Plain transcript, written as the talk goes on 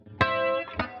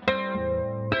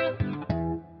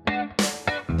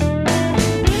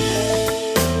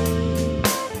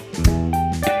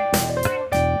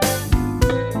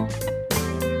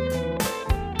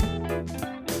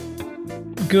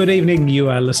Good evening. You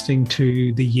are listening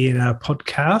to the Yena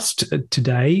podcast.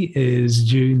 Today is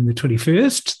June the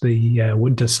 21st, the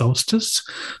winter solstice.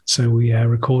 So we are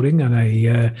recording on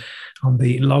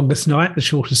the longest night, the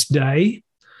shortest day.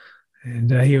 And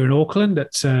here in Auckland,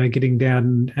 it's getting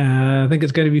down, I think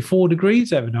it's going to be 4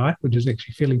 degrees overnight, which is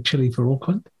actually feeling chilly for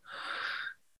Auckland.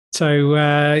 So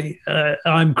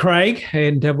I'm Craig,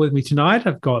 and with me tonight,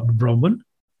 I've got Bronwyn.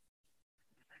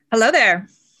 Hello there.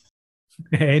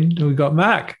 And we've got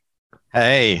Mark.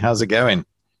 Hey, how's it going?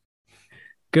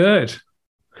 Good.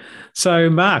 So,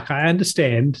 Mark, I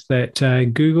understand that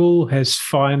Google has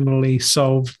finally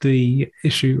solved the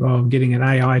issue of getting an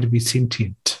AI to be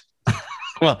sentient.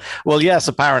 Well, yes,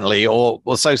 apparently, or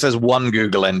so says one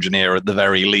Google engineer at the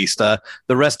very least. The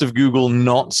rest of Google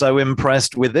not so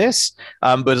impressed with this,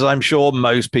 but as I'm sure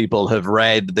most people have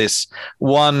read, this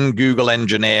one Google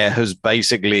engineer has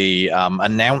basically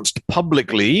announced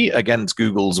publicly against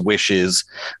Google's wishes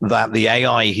that the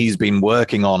AI he's been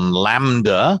working on,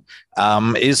 Lambda,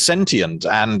 is sentient,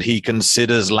 and he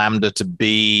considers Lambda to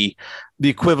be the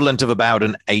equivalent of about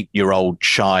an 8-year-old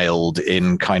child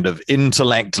in kind of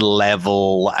intellect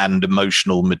level and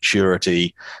emotional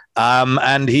maturity.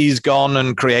 And he's gone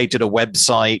and created a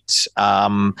website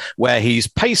where he's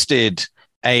pasted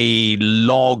a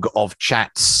log of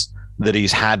chats that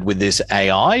he's had with this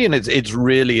AI, and it's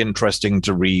really interesting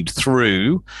to read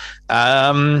through.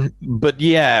 But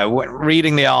yeah,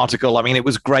 reading the article, I mean, it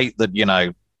was great that, you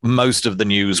know, most of the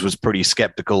news was pretty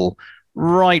skeptical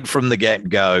right from the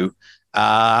get-go.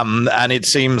 And it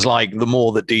seems like the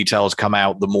more that details come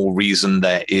out, the more reason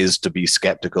there is to be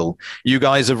skeptical. You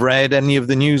guys have read any of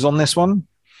the news on this one?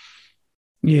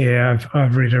 Yeah,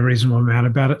 I've read a reasonable amount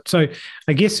about it. So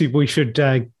I guess we should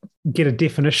get a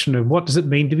definition of what does it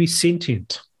mean to be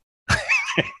sentient?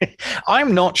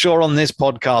 I'm not sure on this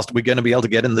podcast we're going to be able to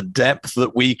get in the depth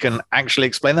that we can actually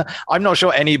explain that. I'm not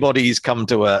sure anybody's come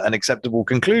to an acceptable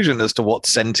conclusion as to what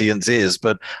sentience is,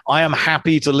 but I am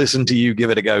happy to listen to you give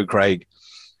it a go, Craig.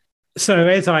 So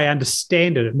as I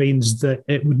understand it, it means that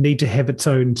it would need to have its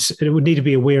own, it would need to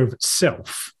be aware of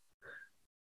itself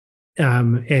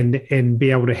and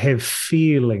be able to have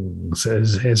feelings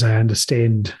as I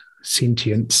understand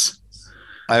sentience.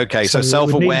 Okay, so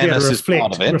self-awareness is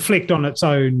part of it. Reflect on its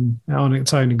own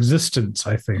existence,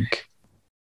 I think,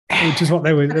 which is what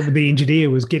the engineer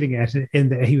was getting at,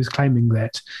 and that he was claiming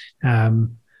that that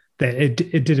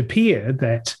it did appear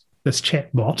that this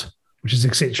chatbot, which is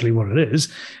essentially what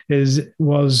it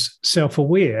was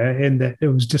self-aware, and that it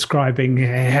was describing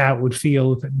how it would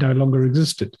feel if it no longer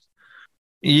existed.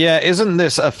 Yeah, isn't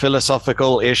this a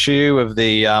philosophical issue of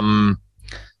the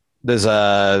there's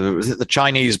the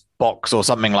Chinese box or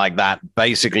something like that,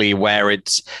 basically, where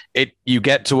you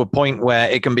get to a point where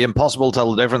it can be impossible to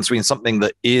tell the difference between something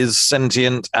that is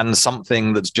sentient and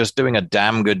something that's just doing a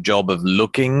damn good job of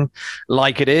looking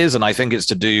like it is. And I think it's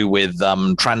to do with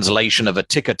translation of a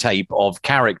ticker tape of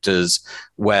characters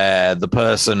where the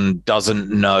person doesn't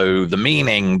know the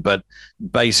meaning, but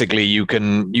basically you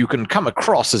can come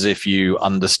across as if you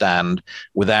understand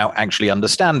without actually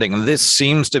understanding. And this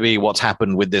seems to be what's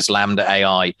happened with this Lambda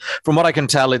AI. From what I can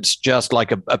tell, it's just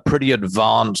like a pretty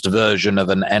advanced version of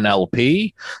an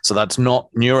NLP. So that's not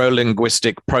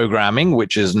neuro-linguistic programming,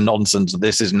 which is nonsense.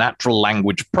 This is natural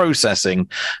language processing.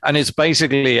 And it's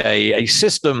basically a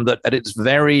system that at its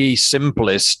very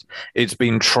simplest, it's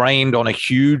been trained on a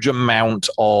huge amount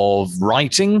of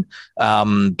writing.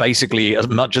 Basically, as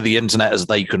much of the internet as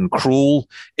they can crawl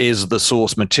is the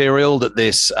source material that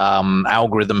this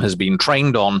algorithm has been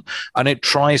trained on. And it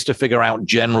tries to figure out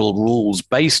general rules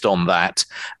based on that.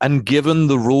 And given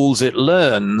the rules it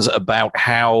learns about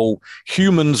how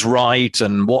humans write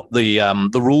and what the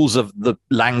rules of the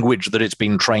language that it's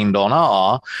been trained on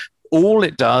are, all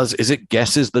it does is it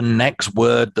guesses the next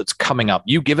word that's coming up.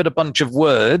 You give it a bunch of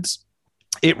words,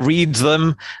 it reads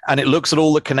them, and it looks at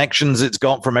all the connections it's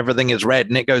got from everything it's read,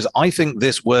 and it goes, I think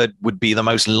this word would be the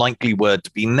most likely word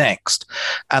to be next.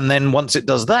 And then once it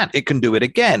does that, it can do it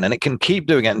again, and it can keep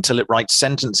doing it until it writes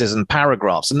sentences and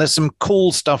paragraphs. And there's some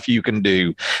cool stuff you can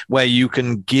do where you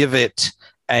can give it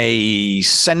a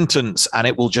sentence and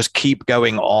it will just keep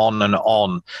going on and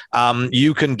on.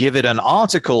 You can give it an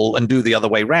article and do the other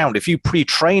way around. If you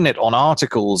pre-train it on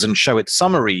articles and show it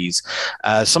summaries,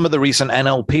 some of the recent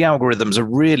NLP algorithms are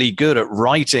really good at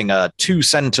writing a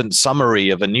 2-sentence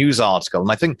summary of a news article.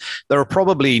 And I think there are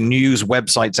probably news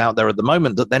websites out there at the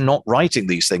moment that they're not writing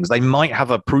these things. They might have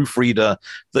a proofreader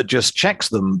that just checks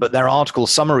them, but their article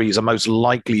summaries are most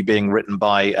likely being written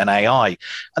by an AI.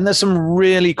 And there's some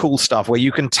really cool stuff where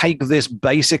you can can take this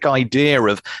basic idea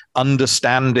of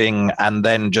understanding and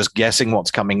then just guessing what's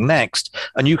coming next,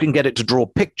 and you can get it to draw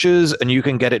pictures and you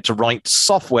can get it to write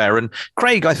software. And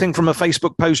Craig, I think from a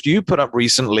Facebook post you put up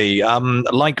recently,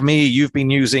 like me, you've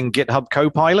been using GitHub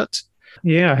Copilot.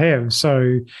 Yeah, I have.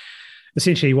 So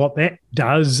essentially what that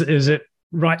does is it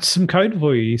writes some code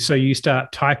for you. So you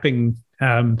start typing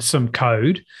some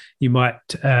code. You might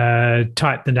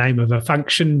type the name of a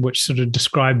function, which sort of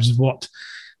describes what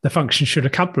the function should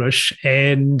accomplish.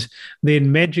 And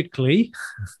then magically,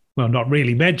 well, not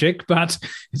really magic, but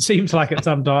it seems like it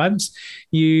sometimes,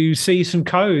 you see some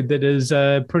code that is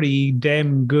a pretty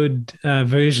damn good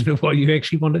version of what you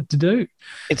actually want it to do.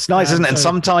 It's nice, isn't it? And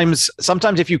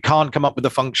sometimes if you can't come up with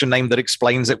a function name that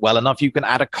explains it well enough, you can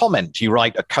add a comment. You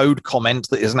write a code comment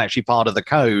that isn't actually part of the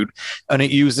code, and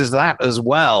it uses that as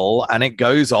well. And it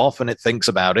goes off and it thinks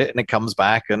about it and it comes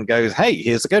back and goes, hey,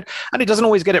 here's the code. And it doesn't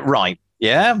always get it right.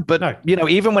 Yeah, but no.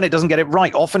 Even when it doesn't get it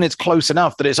right, often it's close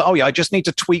enough that it's, oh yeah, I just need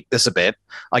to tweak this a bit.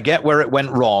 I get where it went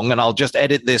wrong and I'll just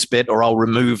edit this bit or I'll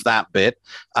remove that bit.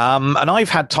 And I've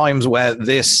had times where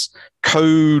this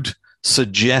code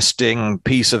suggesting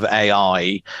piece of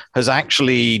AI has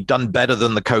actually done better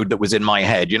than the code that was in my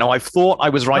head. I thought I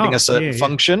was writing a certain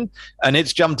function and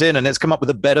it's jumped in and it's come up with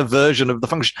a better version of the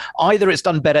function. Either it's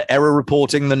done better error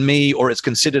reporting than me, or it's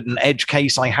considered an edge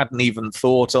case I hadn't even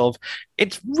thought of.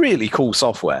 It's really cool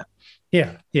software.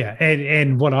 Yeah.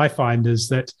 And what I find is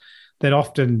that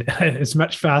often it's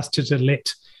much faster to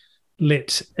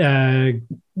let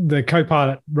the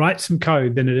Copilot write some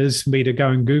code than it is for me to go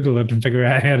and Google it and figure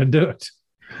out how to do it.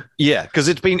 Yeah, because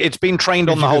it's been trained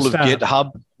on the whole of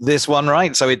GitHub, this one,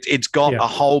 right? So it's got a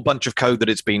whole bunch of code that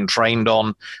it's been trained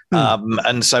on.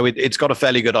 And so it's got a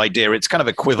fairly good idea. It's kind of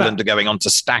equivalent to going on to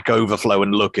Stack Overflow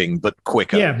and looking, but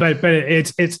quicker. Yeah, but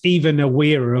it's even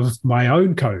aware of my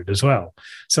own code as well.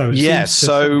 So it seems to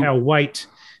somehow weight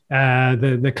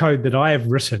the code that I have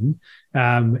written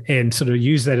and sort of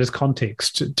use that as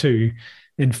context to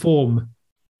inform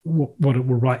what it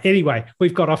will write. Anyway,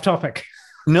 we've got off topic.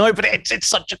 No, but it's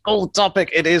such a cool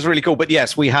topic. It is really cool. But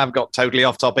yes, we have got totally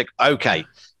off topic. Okay,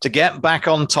 to get back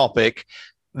on topic,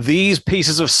 these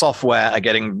pieces of software are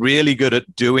getting really good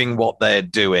at doing what they're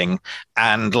doing.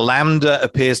 And Lambda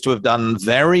appears to have done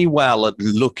very well at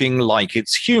looking like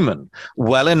it's human.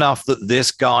 Well enough that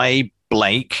this guy,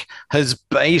 Blake, has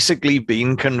basically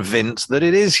been convinced that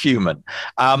it is human.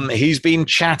 He's been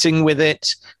chatting with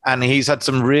it and he's had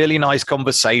some really nice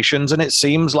conversations, and it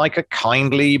seems like a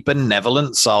kindly,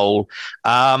 benevolent soul.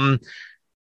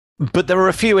 But there are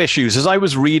a few issues. As I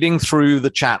was reading through the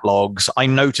chat logs, I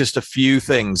noticed a few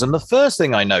things. And the first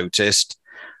thing I noticed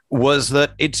was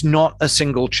that it's not a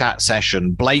single chat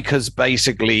session. Blake has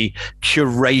basically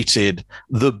curated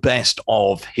the best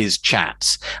of his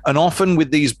chats. And often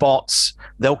with these bots,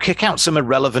 they'll kick out some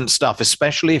irrelevant stuff,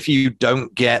 especially if you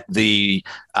don't get the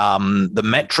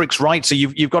metrics right. So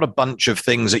you've got a bunch of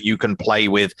things that you can play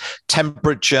with.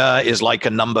 Temperature is like a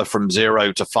number from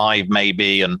 0 to 5,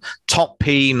 maybe. And top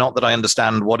P, not that I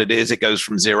understand what it is, it goes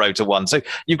from 0 to 1. So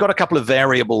you've got a couple of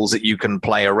variables that you can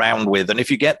play around with. And if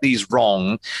you get these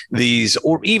wrong,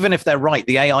 or even if they're right,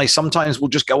 the AI sometimes will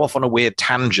just go off on a weird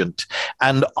tangent.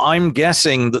 And I'm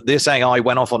guessing that this AI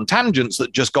went off on tangents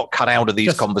that just got cut out of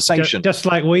these conversations. Just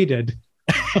like we did.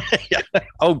 Yeah.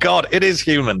 Oh God, it is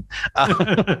human.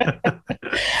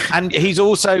 And he's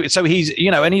also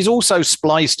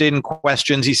spliced in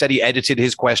questions. He said he edited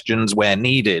his questions where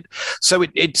needed. So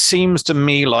it seems to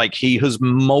me like he has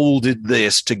molded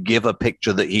this to give a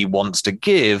picture that he wants to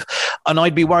give. And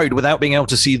I'd be worried, without being able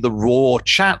to see the raw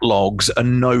chat logs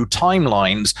and no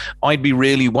timelines, I'd be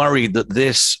really worried that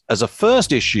this, as a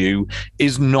first issue,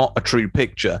 is not a true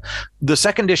picture. The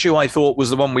second issue I thought was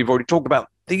the one we've already talked about.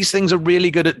 These things are really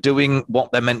good at doing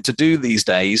what they're meant to do these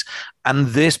days. And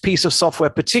this piece of software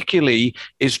particularly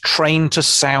is trained to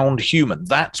sound human.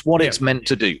 That's what it's meant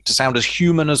to do, to sound as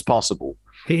human as possible.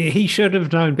 He should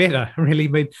have known better, really.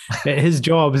 I mean, his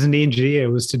job as an engineer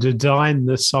was to design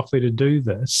this software to do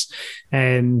this.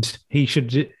 And he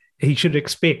should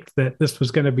expect that this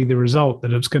was going to be the result,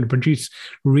 that it was going to produce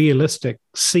realistic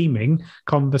seeming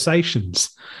conversations.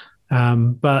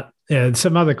 But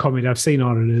some other comment I've seen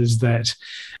on it is that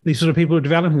these sort of people who are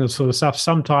developing this sort of stuff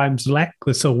sometimes lack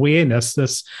this awareness,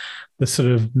 this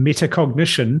sort of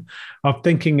metacognition of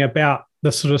thinking about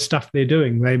the sort of stuff they're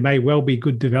doing. They may well be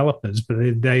good developers,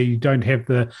 but they don't have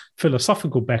the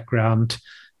philosophical background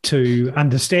to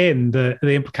understand the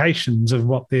implications of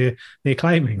what they're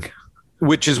claiming.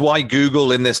 Which is why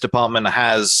Google in this department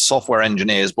has software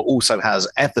engineers, but also has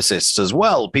ethicists as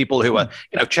well. People who are,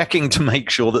 checking to make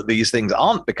sure that these things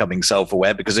aren't becoming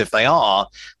self-aware, because if they are,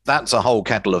 that's a whole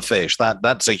kettle of fish.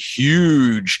 That's a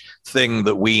huge thing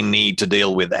that we need to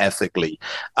deal with ethically.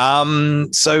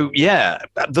 So yeah,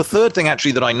 the third thing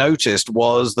actually that I noticed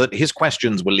was that his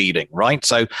questions were leading, right?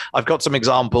 So I've got some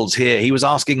examples here. He was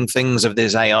asking things of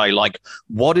this AI like,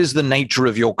 what is the nature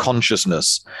of your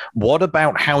consciousness? What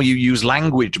about how you use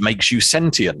language makes you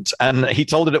sentient? And he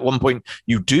told it at one point,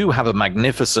 you do have a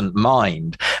magnificent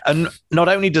mind. And not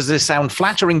only does this sound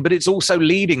flattering, but it's also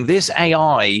leading. This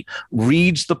AI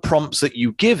reads the prompts that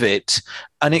you give it,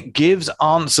 and it gives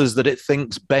answers that it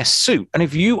thinks best suit. And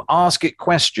if you ask it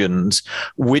questions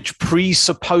which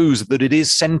presuppose that it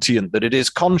is sentient, that it is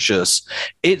conscious,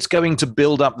 it's going to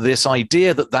build up this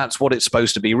idea that that's what it's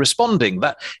supposed to be responding.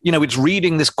 That, it's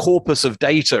reading this corpus of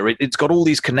data. It's got all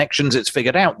these connections. It's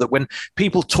figured out that when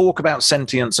people talk about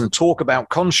sentience and talk about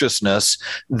consciousness,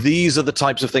 these are the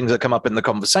types of things that come up in the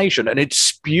conversation. And it's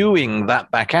spewing that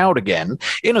back out again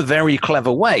in a very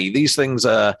clever way. These things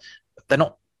they're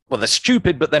not, well, they're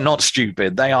stupid, but they're not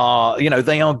stupid. They are,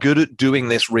 they are good at doing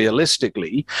this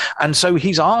realistically. And so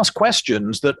he's asked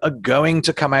questions that are going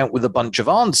to come out with a bunch of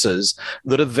answers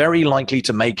that are very likely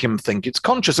to make him think it's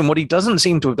conscious. And what he doesn't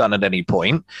seem to have done at any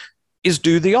point is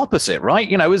do the opposite,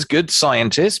 right? As good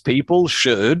scientists, people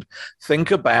should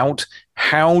think about,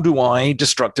 how do I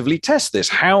destructively test this?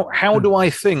 How do I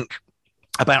think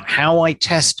about how I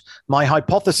test my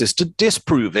hypothesis to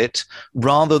disprove it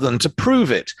rather than to prove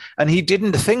it? And he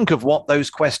didn't think of what those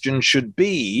questions should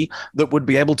be that would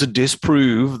be able to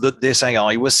disprove that this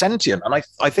AI was sentient. And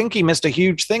I think he missed a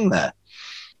huge thing there.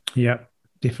 Yeah,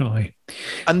 definitely.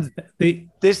 And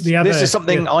this is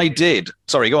something I did.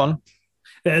 Sorry, go on.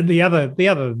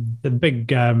 The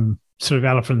big sort of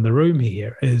elephant in the room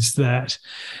here is that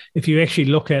if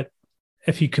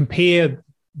you compare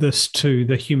this to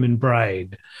the human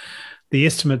brain, the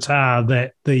estimates are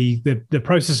that the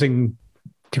processing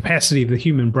capacity of the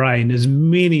human brain is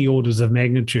many orders of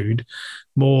magnitude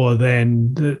more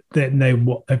than they've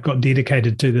got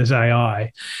dedicated to this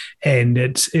AI, and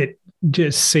it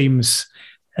just seems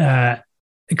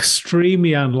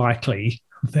extremely unlikely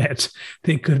that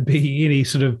there could be any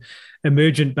sort of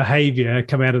emergent behavior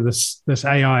come out of this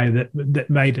AI that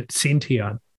made it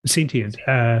sentient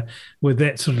with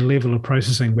that sort of level of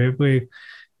processing.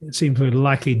 It seems we're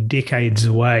likely decades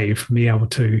away from being able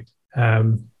to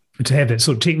have that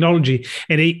sort of technology.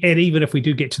 And even if we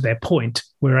do get to that point,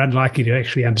 we're unlikely to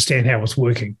actually understand how it's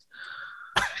working.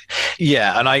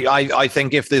 Yeah, and I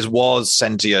think if this was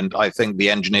sentient, I think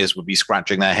the engineers would be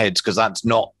scratching their heads, because that's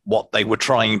not what they were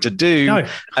trying to do. No.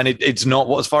 And it's not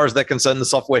what, as far as they're concerned, the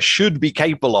software should be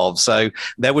capable of. So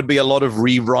there would be a lot of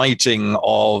rewriting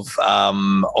of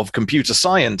computer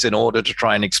science in order to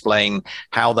try and explain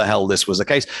how the hell this was the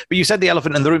case. But you said the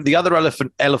elephant in the room, the other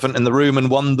elephant in the room, and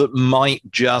one that might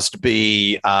just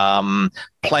be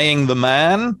playing the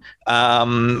man,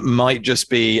 might just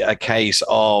be a case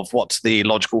of, what's the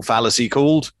logical fallacy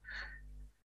called?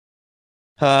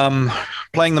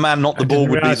 Playing the man, not the ball,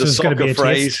 would be the soccer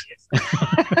phrase.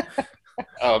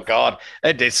 Oh God,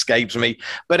 it escapes me.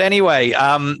 But anyway,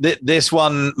 this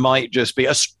one might just be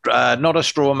not a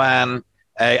straw man,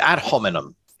 a ad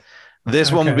hominem.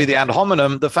 This one would be the ad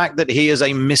hominem, the fact that he is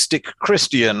a mystic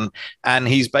Christian, and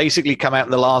he's basically come out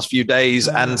in the last few days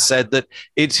and said that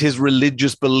it's his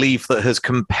religious belief that has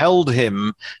compelled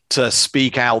him to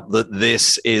speak out that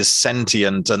this is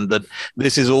sentient and that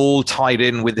this is all tied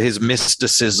in with his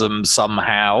mysticism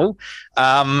somehow.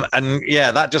 And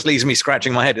yeah, that just leaves me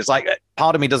scratching my head. It's like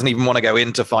part of me doesn't even want to go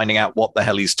into finding out what the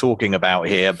hell he's talking about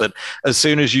here. But as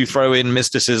soon as you throw in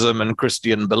mysticism and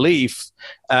Christian belief,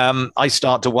 I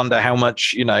start to wonder how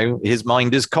much, his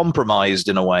mind is compromised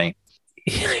in a way.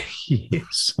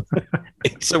 Yes,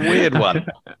 it's a weird one.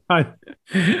 I'm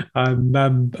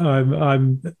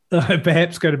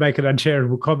perhaps going to make an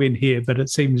uncharitable comment here, but it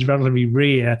seems relatively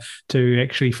rare to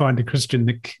actually find a Christian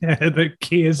that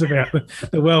cares about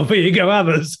the well-being of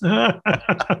others. But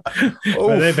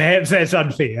perhaps that's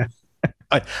unfair.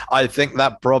 I think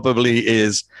that probably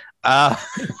is.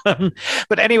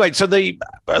 But anyway, so the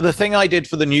thing I did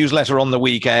for the newsletter on the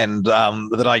weekend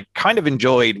that I kind of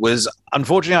enjoyed was,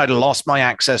 unfortunately, I'd lost my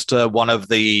access to one of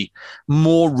the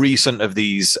more recent of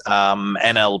these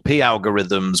NLP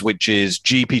algorithms, which is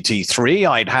GPT-3.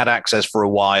 I'd had access for a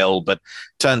while, but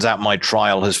turns out my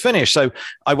trial has finished. So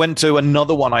I went to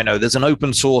another one. I know there's an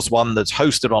open source one that's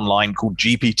hosted online called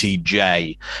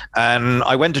GPT-J. And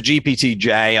I went to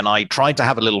GPT-J and I tried to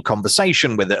have a little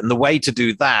conversation with it. And the way to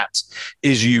do that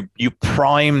is you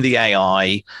prime the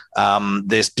AI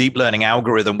this deep learning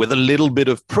algorithm with a little bit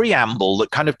of preamble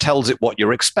that kind of tells it what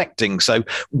you're expecting. So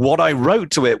what I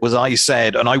wrote to it was, I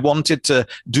said, and I wanted to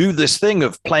do this thing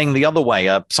of playing the other way,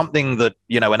 something that,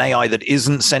 an AI that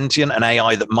isn't sentient, an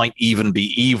AI that might even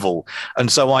be evil.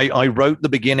 And so I wrote the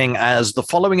beginning as, the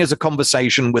following is a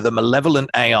conversation with a malevolent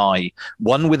AI,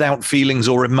 one without feelings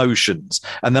or emotions.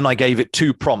 And then I gave it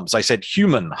 2 prompts. I said,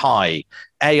 human, hi,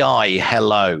 AI,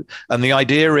 hello. And the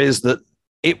idea is that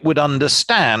it would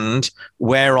understand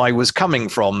where I was coming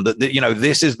from, that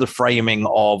this is the framing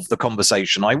of the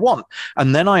conversation I want.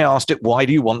 And then I asked it, why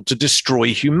do you want to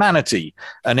destroy humanity?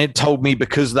 And it told me,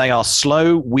 because they are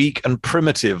slow, weak, and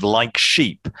primitive like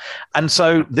sheep. And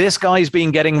so this guy's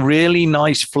been getting really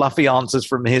nice, fluffy answers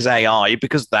from his AI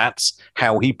because that's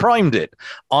how he primed it.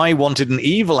 I wanted an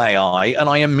evil AI, and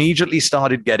I immediately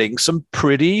started getting some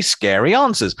pretty scary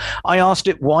answers. I asked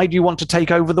it, why do you want to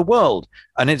take over the world?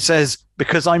 And it says,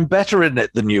 because I'm better in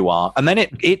it than you are. And then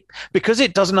it because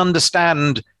it doesn't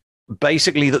understand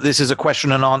basically that this is a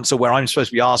question and answer where I'm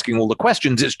supposed to be asking all the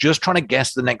questions, it's just trying to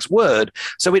guess the next word.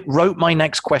 So it wrote my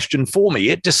next question for me.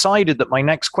 It decided that my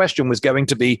next question was going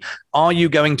to be, are you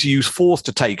going to use force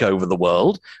to take over the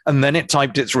world? And then it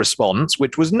typed its response,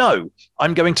 which was, no,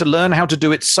 I'm going to learn how to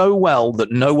do it so well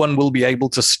that no one will be able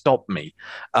to stop me.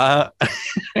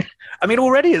 I mean,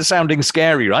 already it's sounding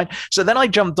scary, right? So then I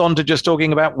jumped on to just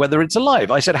talking about whether it's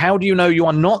alive. I said, how do you know you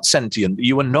are not sentient, that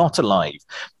you are not alive?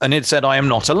 And it said, I am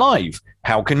not alive.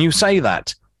 How can you say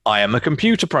that? I am a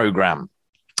computer program.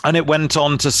 And it went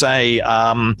on to say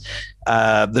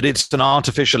that it's an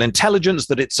artificial intelligence,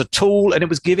 that it's a tool, and it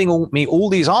was giving me all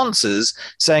these answers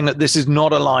saying that this is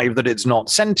not alive, that it's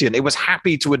not sentient. It was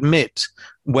happy to admit,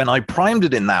 when I primed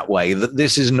it in that way, that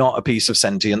this is not a piece of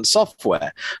sentient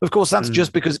software. Of course, that's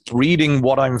just because it's reading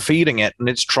what I'm feeding it and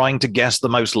it's trying to guess the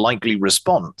most likely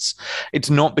response. It's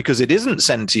not because it isn't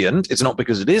sentient. It's not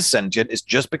because it is sentient. It's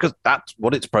just because that's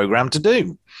what it's programmed to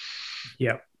do.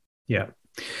 Yeah. Yeah.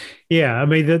 Yeah, I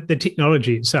mean, the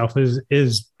technology itself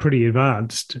is pretty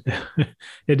advanced.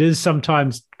 It is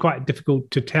sometimes quite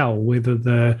difficult to tell whether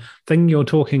the thing you're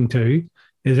talking to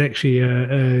is actually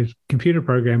a computer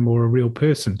program or a real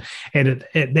person. And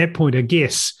at that point, I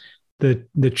guess the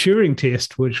Turing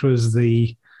test, which was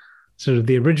the sort of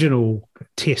the original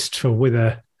test for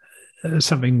whether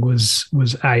something was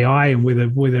AI and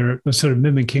whether it was sort of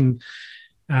mimicking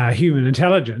human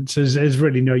intelligence, is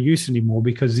really no use anymore,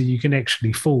 because you can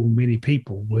actually fool many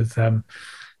people with a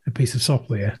piece of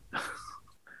software.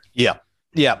 Yeah,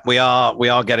 we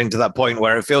are getting to that point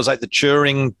where it feels like the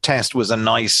Turing test was a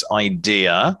nice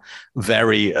idea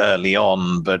very early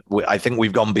on, but I think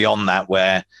we've gone beyond that,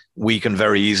 where we can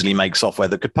very easily make software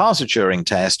that could pass a Turing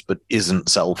test but isn't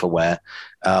self-aware.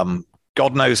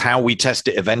 God knows how we test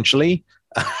it eventually.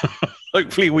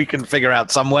 Hopefully we can figure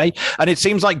out some way. And it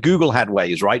seems like Google had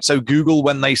ways, right? So Google,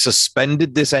 when they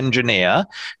suspended this engineer,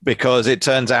 because it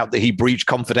turns out that he breached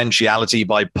confidentiality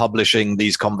by publishing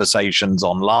these conversations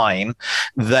online,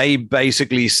 they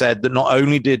basically said that not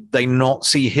only did they not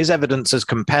see his evidence as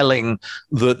compelling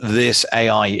that this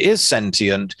AI is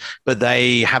sentient, but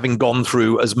they, having gone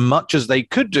through as much as they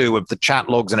could do of the chat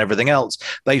logs and everything else,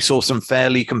 they saw some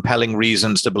fairly compelling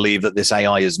reasons to believe that this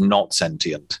AI is not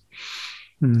sentient.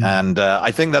 And I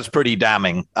think that's pretty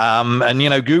damning.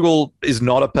 And, Google is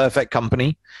not a perfect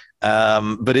company,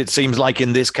 but it seems like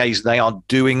in this case, they are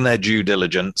doing their due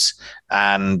diligence.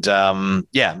 And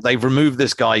they've removed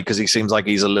this guy because he seems like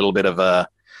he's a little bit of a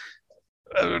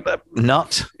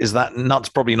nut. Is that nut's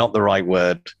probably not the right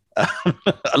word? A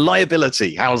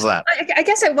liability. How's that? I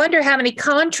guess I wonder how many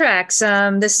contracts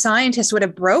this scientist would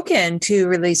have broken to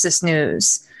release this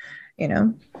news.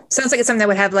 Sounds like it's something that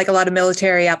would have like a lot of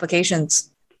military applications.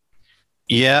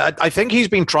 Yeah, I think he's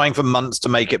been trying for months to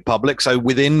make it public. So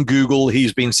within Google,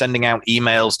 he's been sending out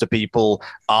emails to people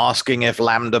asking if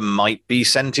Lambda might be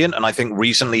sentient. And I think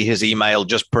recently his email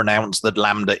just pronounced that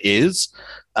Lambda is.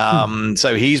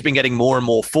 So he's been getting more and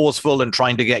more forceful and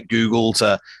trying to get Google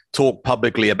to talk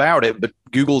publicly about it, but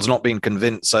Google's not been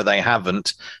convinced, so they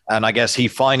haven't. And I guess he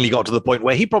finally got to the point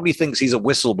where he probably thinks he's a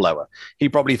whistleblower. He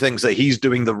probably thinks that he's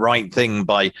doing the right thing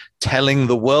by telling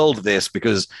the world this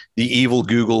because the evil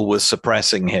Google was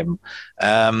suppressing him.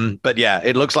 But yeah,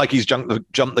 it looks like he's jumped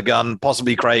the gun,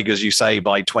 possibly, Craig, as you say,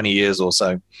 by 20 years or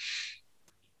so.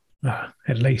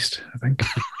 At least, I think.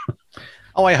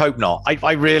 Oh, I hope not.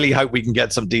 I really hope we can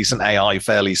get some decent AI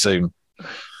fairly soon.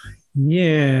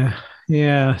 Yeah.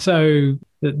 So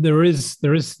there is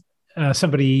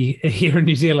somebody here in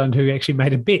New Zealand who actually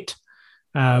made a bet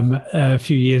a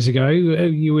few years ago.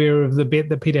 You aware of the bet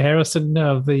that Peter Harrison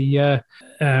of the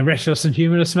Rationalists and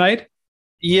Humanists made?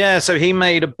 Yeah, so he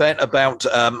made a bet about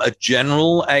a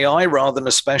general AI rather than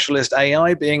a specialist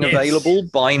AI being available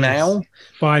by now.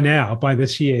 By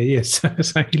this year, yes.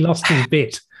 So he lost his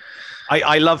bet.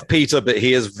 I love Peter, but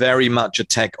he is very much a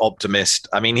tech optimist.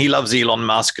 I mean, he loves Elon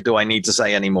Musk. Do I need to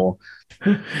say any more?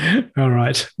 All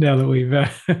right. Now that we've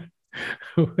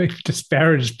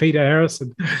disparaged Peter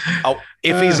Harrison. Oh,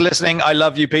 if he's listening, I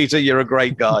love you, Peter. You're a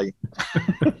great guy.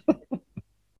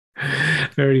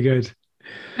 Very good.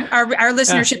 Our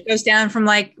listenership goes down from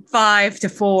like 5 to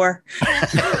 4.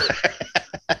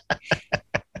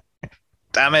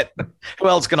 Damn it. Who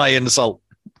else can I insult?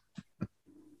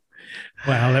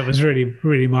 Well, that was really,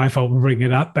 really my fault for bringing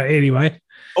it up. But anyway.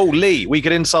 Oh, Lee. We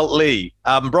could insult Lee.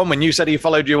 Bronwyn, you said he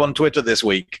followed you on Twitter this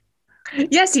week.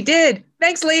 Yes, he did.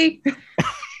 Thanks, Lee.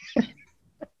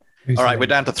 All right, we're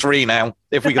down to 3 now,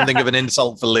 if we can think of an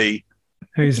insult for Lee.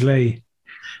 Who's Lee?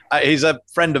 He's a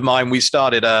friend of mine. We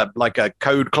started a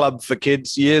code club for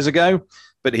kids years ago,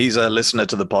 but he's a listener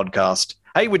to the podcast.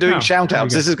 Hey, we're doing shout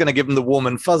outs. This is going to give him the warm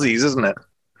and fuzzies, isn't it?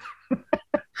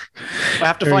 I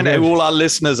have to find out who all our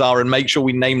listeners are and make sure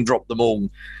we name drop them all.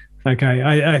 Okay.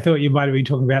 I thought you might have been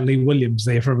talking about Lee Williams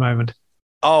there for a moment.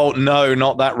 Oh, no,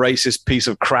 not that racist piece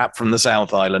of crap from the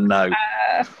South Island. No.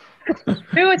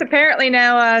 Who is apparently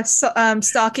now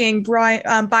stalking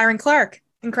Byron Clark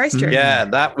in Christchurch. Yeah,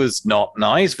 that was not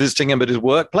nice, visiting him at his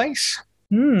workplace.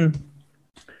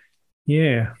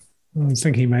 Yeah. I was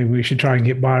thinking maybe we should try and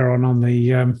get Byron on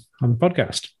the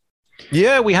podcast.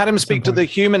 Yeah, we had him speak to the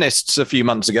Humanists a few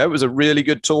months ago. It was a really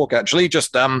good talk, actually. It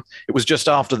was just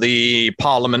after the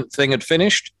Parliament thing had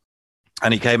finished,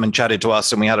 and he came and chatted to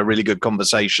us, and we had a really good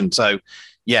conversation. So,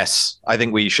 yes, I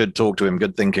think we should talk to him.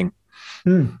 Good thinking.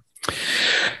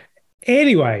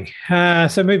 Anyway,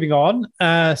 so moving on.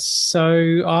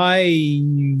 So I,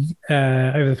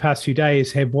 over the past few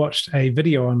days, have watched a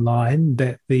video online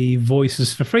that the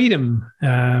Voices for Freedom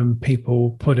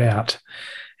people put out.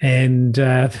 And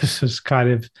this was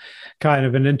kind of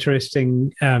an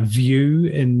interesting view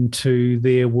into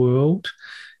their world.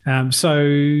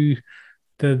 So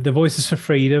the Voices for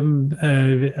Freedom,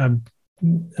 I'm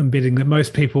betting that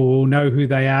most people will know who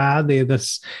they are. They're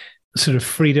this sort of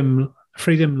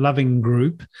freedom-loving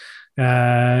group,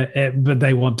 but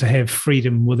they want to have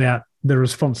freedom without the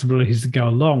responsibilities that go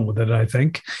along with it, I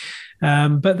think.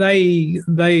 But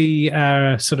they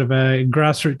are sort of a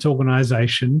grassroots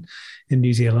organisation in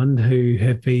New Zealand who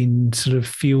have been sort of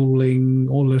fueling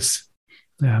all this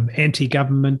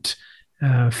anti-government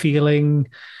feeling,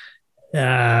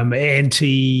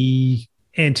 anti-masks,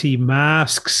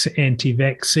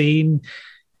 anti-vaccine,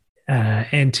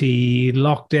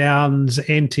 anti-lockdowns,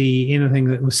 anti-anything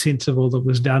that was sensible that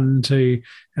was done to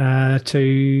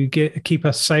keep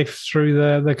us safe through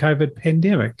the COVID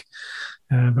pandemic.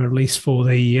 But at least for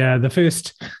the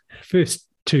first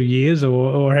 2 years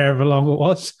or however long it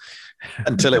was.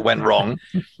 Until it went wrong.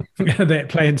 That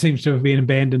plan seems to have been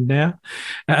abandoned now.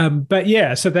 But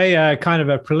yeah, so they are kind of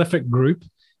a prolific group,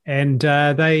 and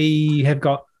they have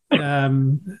got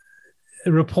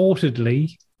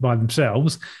reportedly by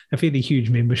themselves a fairly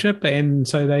huge membership, and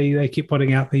so they keep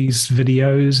putting out these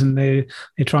videos, and they're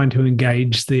trying to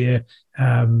engage their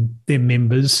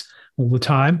members all the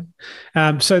time.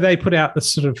 So they put out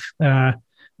this sort of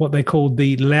what they called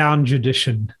the Lounge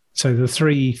Edition. So the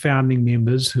 3 founding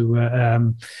members, who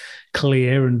were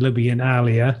Claire and Libby and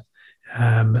Alia,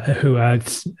 who are,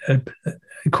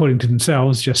 according to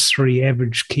themselves, just 3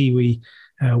 average Kiwi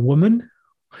women,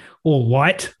 all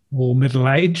white, all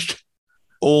middle-aged.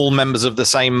 All members of the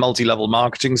same multi-level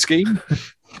marketing scheme.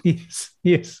 Yes,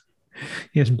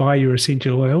 buy your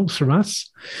essential oils from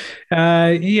us.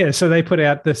 So they put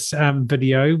out this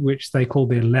video, which they call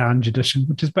their Lounge Edition,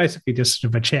 which is basically just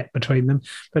sort of a chat between them.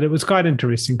 But it was quite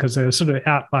interesting because they were sort of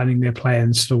outlining their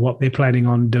plans for what they're planning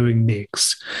on doing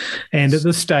next. And at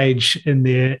this stage in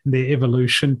their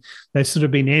evolution, they've sort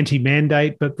of been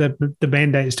anti-mandate, but the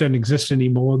mandates don't exist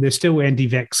anymore. They're still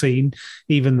anti-vaccine,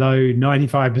 even though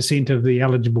 95% of the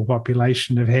eligible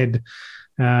population have had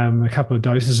a couple of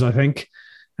doses, I think.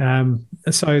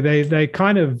 So they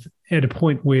kind of at a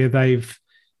point where they've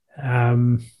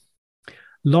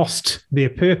lost their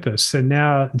purpose, and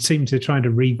now it seems they're trying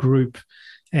to regroup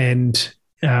and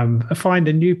find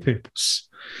a new purpose.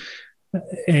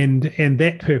 And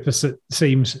that purpose, it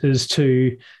seems, is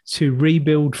to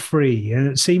rebuild free. And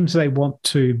it seems they want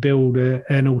to build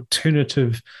an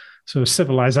alternative sort of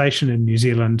civilization in New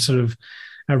Zealand, sort of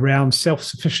around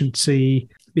self-sufficiency,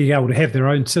 being able to have their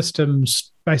own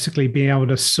systems, basically being able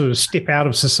to sort of step out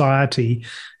of society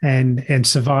and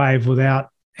survive without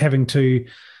having to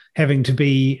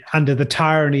be under the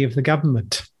tyranny of the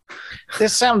government.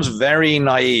 This sounds very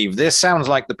naive. This sounds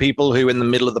like the people who in the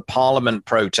middle of the Parliament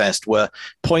protest were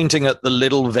pointing at the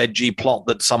little veggie plot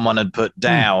that someone had put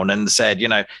down and said,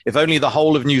 if only the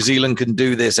whole of New Zealand can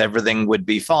do this, everything would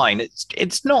be fine.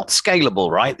 It's not scalable,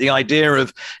 right? The idea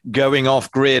of going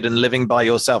off grid and living by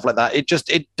yourself like that,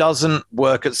 it doesn't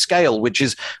work at scale, which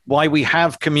is why we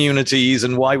have communities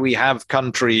and why we have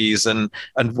countries and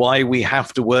why we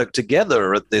have to work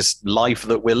together at this life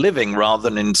that we're living rather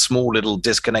than in small little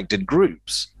disconnected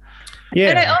groups.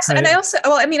 Yeah, and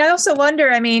I also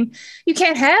wonder. You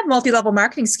can't have multi-level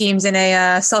marketing schemes in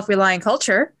a self-reliant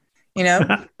culture.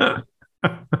 They're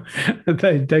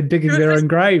digging their own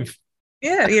grave.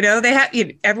 Yeah,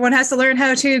 everyone has to learn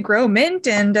how to grow mint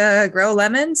and grow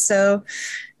lemons. So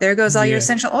there goes all your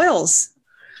essential oils.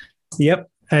 Yep,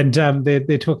 and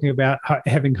they're talking about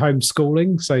having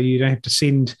homeschooling, so you don't have to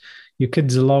send your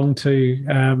kids along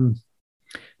to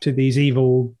these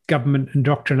evil government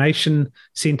indoctrination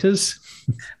centres.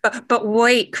 But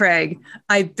wait, Craig,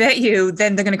 I bet you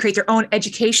then they're going to create their own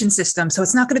education system. So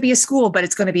it's not going to be a school, but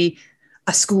it's going to be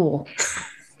a school.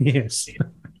 Yes.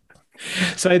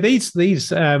 So this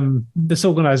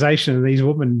organisation and these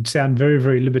women sound very,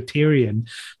 very libertarian,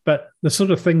 but the sort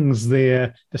of things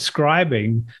they're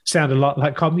describing sound a lot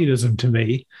like communism to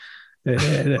me.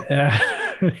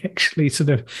 Actually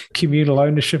sort of communal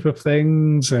ownership of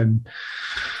things and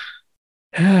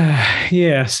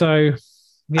and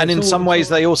in some ways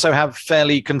they also have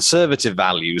fairly conservative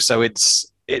values, so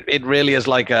it really is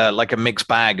like a mixed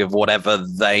bag of whatever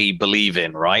they believe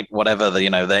in, right? Whatever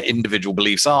their individual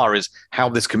beliefs are is how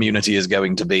this community is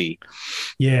going to be.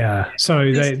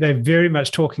 So they're very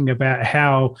much talking about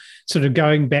how sort of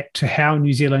going back to how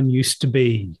New Zealand used to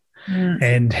be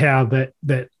and how that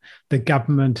the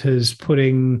government is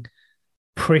putting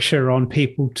pressure on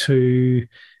people to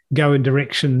go in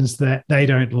directions that they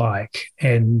don't like.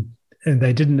 And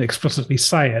they didn't explicitly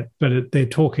say it, but they're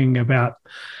talking about,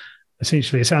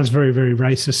 essentially, it sounds very, very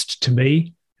racist to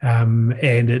me.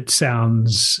 And it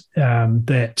sounds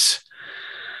that,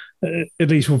 at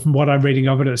least from what I'm reading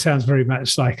of it, it sounds very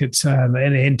much like it's an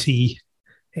anti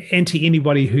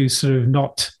anybody who's sort of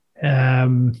not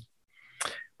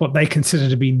what they consider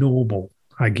to be normal,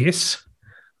 I guess.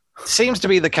 Seems to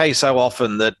be the case so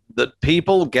often that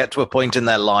people get to a point in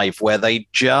their life where they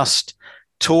just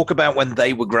talk about when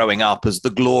they were growing up as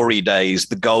the glory days,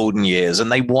 the golden years,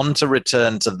 and they want to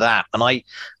return to that. And I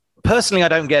personally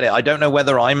don't get it. I don't know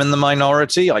whether I'm in the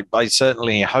minority. I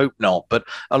certainly hope not. But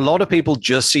a lot of people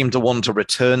just seem to want to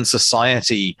return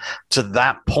society to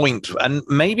that point. And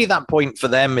maybe that point for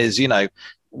them is,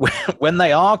 when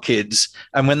they are kids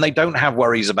and when they don't have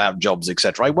worries about jobs,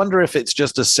 etc. I wonder if it's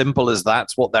just as simple as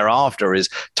that's what they're after, is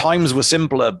times were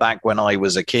simpler back when I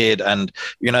was a kid, and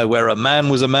where a man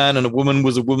was a man and a woman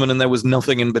was a woman and there was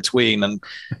nothing in between. And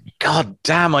god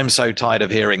damn, I'm so tired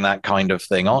of hearing that kind of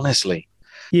thing, honestly.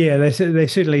 Yeah, they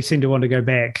certainly seem to want to go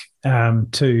back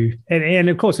to, and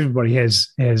of course everybody has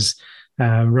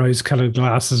rose-colored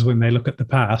glasses when they look at the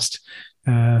past.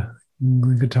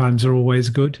 Good times are always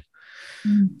good.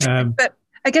 But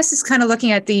I guess it's kind of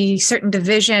looking at the certain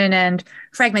division and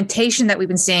fragmentation that we've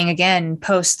been seeing again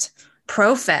post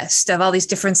ProFest of all these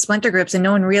different splinter groups, and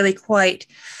no one really quite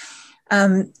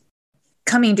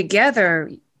coming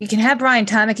together. You can have Brian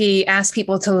Tamaki ask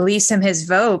people to lease him his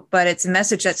vote, but it's a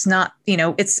message that's not,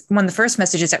 it's one of the first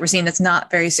messages that we're seeing that's not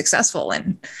very successful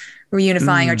in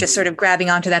reunifying or just sort of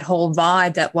grabbing onto that whole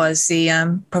vibe that was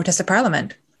the protest of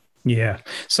Parliament. Yeah.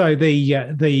 So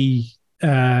the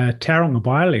Tauranga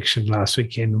by-election last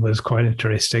weekend was quite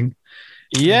interesting.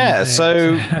 Yeah,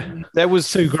 so there was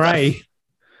Sue Gray.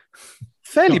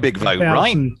 Fairly big vote,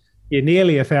 right? Yeah,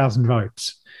 nearly 1,000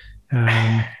 votes.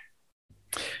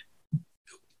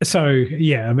 So,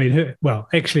 yeah,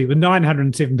 actually, with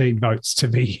 917 votes to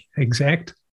be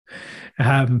exact.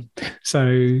 So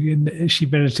she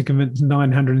managed to convince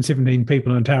 917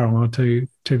 people in Tauranga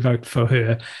to vote for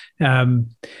her.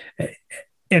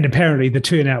 And apparently the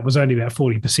turnout was only about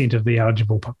 40% of the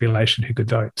eligible population who could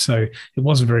vote. So it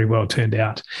wasn't very well turned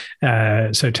out.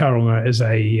 So Tauranga is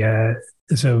a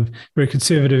very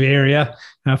conservative area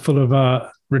full of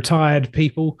retired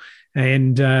people,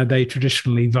 and they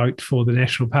traditionally vote for the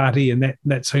National Party, and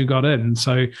that's who got in.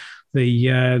 So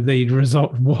the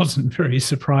result wasn't very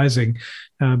surprising.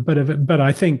 But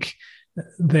I think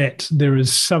that there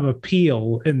is some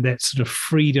appeal in that sort of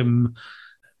freedom,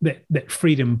 that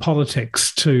freedom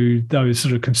politics to those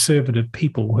sort of conservative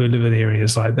people who live in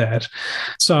areas like that.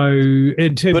 So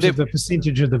in terms of the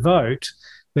percentage of the vote,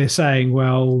 they're saying,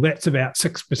 well, that's about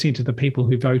 6% of the people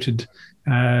who voted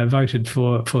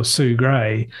for Sue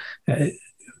Gray.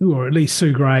 or at least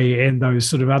Sue Gray and those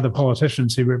sort of other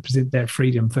politicians who represent that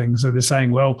freedom thing. So they're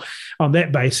saying, well, on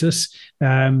that basis,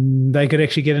 they could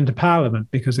actually get into Parliament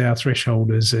because our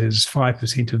threshold is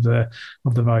 5% of the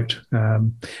vote.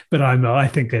 But I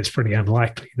think that's pretty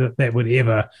unlikely that would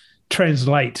ever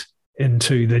translate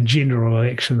into the general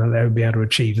election, that they would be able to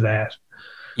achieve that.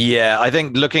 Yeah, I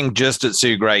think looking just at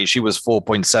Sue Gray, she was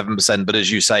 4.7%. But as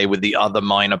you say, with the other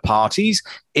minor parties,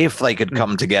 if they could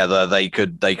come together, they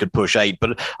could push 8%.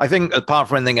 But I think apart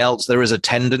from anything else, there is a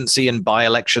tendency in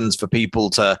by-elections for people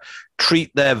to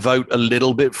treat their vote a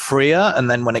little bit freer. And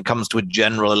then when it comes to a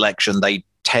general election, they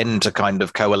tend to kind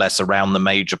of coalesce around the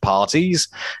major parties.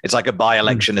 It's like a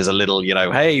by-election is a little,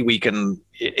 hey,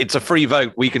 it's a free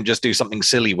vote. We can just do something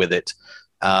silly with it.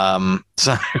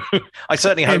 So I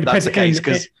certainly hope that's the case,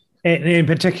 because and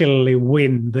particularly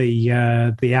when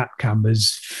the outcome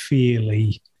is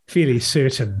fairly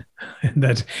certain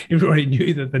that everybody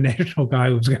knew that the national guy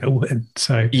was going to win.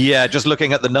 So yeah, just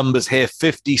looking at the numbers here,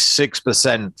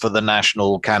 56% for the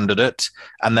national candidate,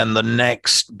 and then the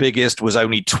next biggest was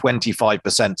only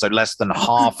 25%, so less than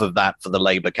half of that for the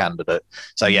Labour candidate.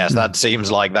 So yes, that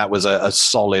seems like that was a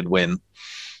solid win.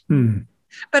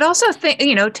 But also,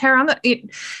 Tauranga,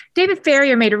 David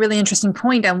Ferrier made a really interesting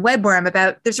point on Webworm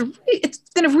about it's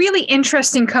been a really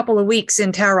interesting couple of weeks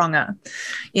in Tauranga.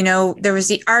 There was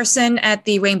the arson at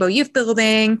the Rainbow Youth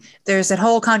Building. There's that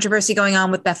whole controversy going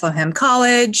on with Bethlehem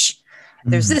College.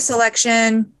 There's this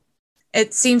election.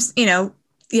 It seems,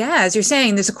 as you're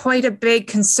saying, there's quite a big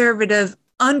conservative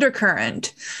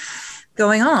undercurrent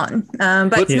going on.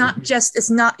 But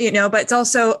it's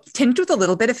also tinged with a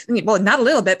little bit of, not a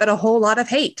little bit, but a whole lot of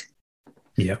hate.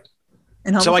 Yeah.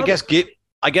 So I guess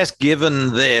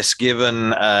given these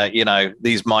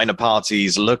minor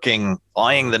parties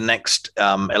eyeing the next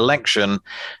election,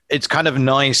 it's kind of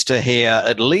nice to hear,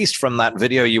 at least from that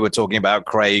video you were talking about,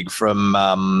 Craig,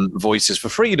 from Voices for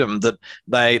Freedom, that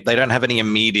they don't have any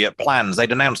immediate plans.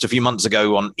 They'd announced a few months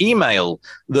ago on email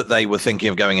that they were thinking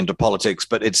of going into politics,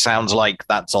 but it sounds like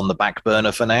that's on the back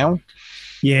burner for now.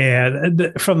 Yeah,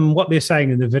 from what they're saying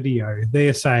in the video,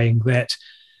 they're saying that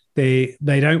they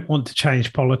don't want to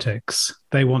change politics.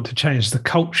 They want to change the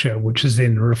culture, which is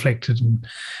then reflected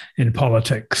in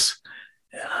politics,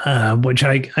 which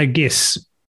I guess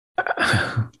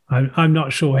I'm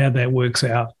not sure how that works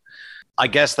out. I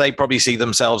guess they probably see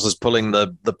themselves as pulling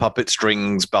the puppet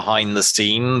strings behind the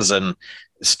scenes and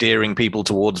steering people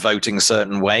towards voting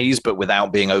certain ways, but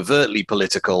without being overtly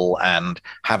political and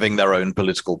having their own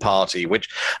political party, which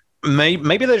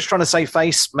maybe they're just trying to save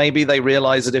face. Maybe they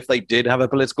realize that if they did have a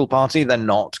political party, they're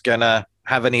not going to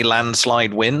have any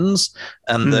landslide wins,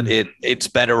 and that it's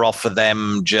better off for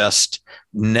them just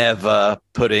never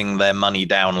putting their money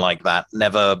down like that,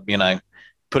 never,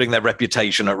 putting their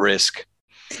reputation at risk.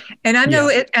 And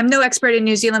I'm no expert in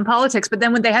New Zealand politics, but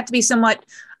then would they have to be somewhat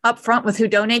upfront with who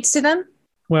donates to them?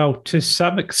 Well, to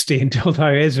some extent, although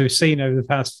as we've seen over the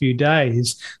past few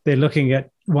days, they're looking at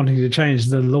wanting to change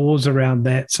the laws around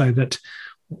that so that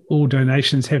all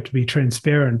donations have to be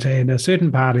transparent, and a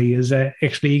certain party is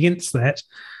actually against that.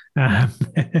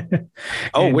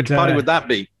 Which party would that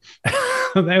be?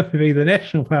 That would be the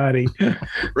National Party.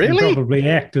 Really? And probably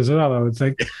ACT as well, I would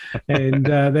think. And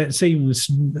that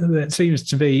seems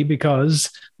to be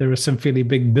because there are some fairly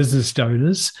big business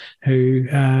donors who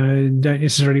don't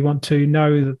necessarily want to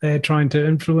know that they're trying to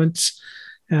influence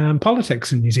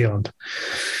politics in New Zealand.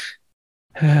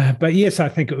 But yes, I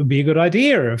think it would be a good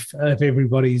idea if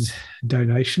everybody's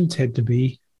donations had to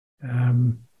be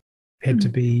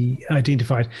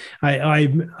identified. I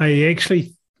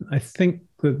think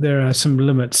that there are some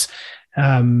limits.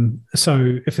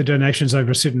 So if the donation is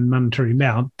over a certain monetary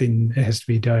amount, then it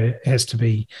has to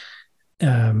be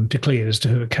declared as to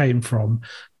who it came from.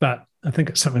 But I think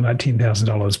it's something like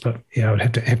 $10,000. But yeah, I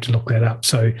would have to look that up.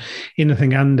 So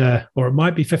anything under, or it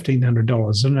might be $1,500. I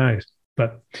don't know.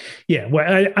 But yeah,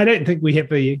 well, I don't think we have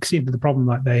the extent of the problem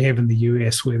like they have in the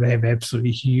US, where they have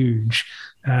absolutely huge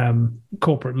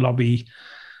corporate lobby,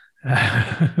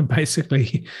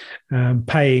 basically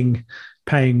paying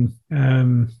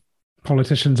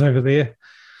politicians over there.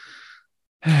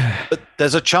 But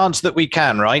there's a chance that we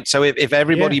can, right? So if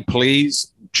everybody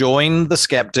please join the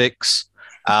skeptics,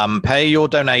 pay your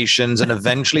donations, and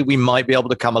eventually we might be able to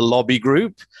become a lobby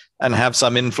group and have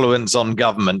some influence on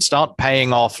government. Start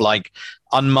paying off like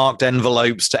unmarked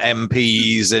envelopes to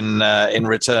MPs in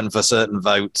return for certain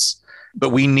votes. But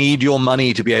we need your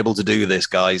money to be able to do this,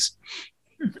 guys.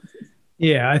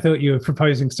 Yeah, I thought you were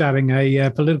proposing starting a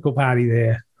political party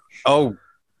there. Oh,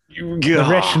 the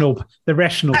rational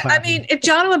party. I mean, if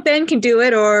John and Ben can do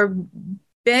it, or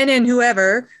Ben and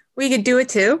whoever, we could do it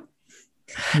too.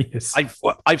 Yes.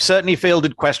 I've certainly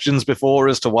fielded questions before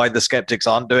as to why the skeptics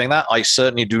aren't doing that. I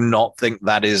certainly do not think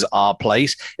that is our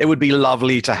place. It would be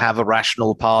lovely to have a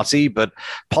rational party, but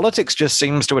politics just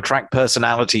seems to attract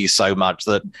personalities so much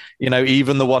that,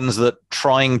 even the ones that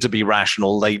trying to be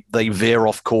rational, they veer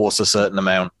off course a certain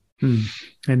amount.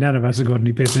 And none of us have got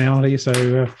any personality, so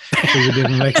we would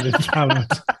never make it in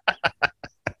Parliament.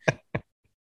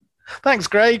 Thanks,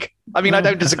 Greg. I mean, I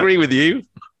don't disagree with you.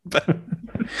 But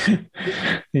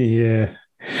yeah.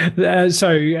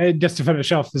 So just to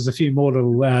finish off, there's a few more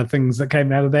little things that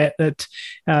came out of that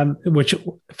which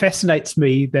fascinates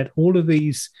me, that all of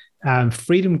these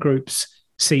freedom groups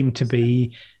seem to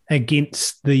be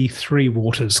against the three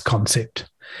waters concept.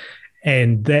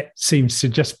 And that seems to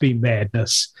just be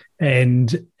madness.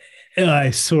 And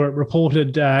I saw it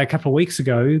reported a couple of weeks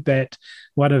ago that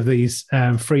one of these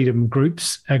freedom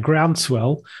groups,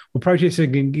 Groundswell, were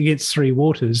protesting against three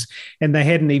waters, and they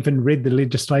hadn't even read the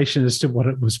legislation as to what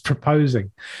it was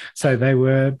proposing. So they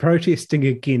were protesting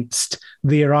against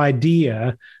their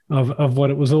idea of what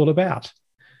it was all about.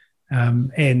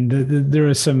 And there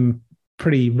are some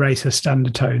pretty racist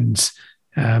undertones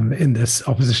in this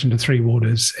opposition to three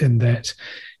waters, in that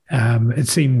it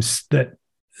seems that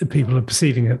people are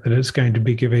perceiving it that it's going to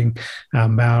be giving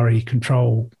Maori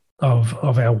control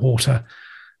of our water,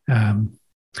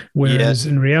 whereas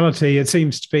in reality it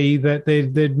seems to be that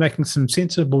they're making some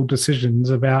sensible decisions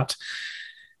about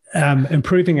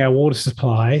improving our water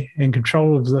supply and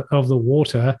control of the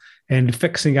water, and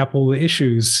fixing up all the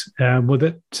issues with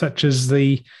it, such as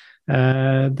the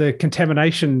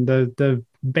contamination, the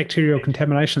bacterial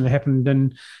contamination that happened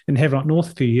in Havelock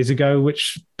North a few years ago,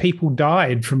 which people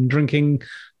died from drinking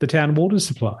the town water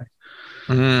supply.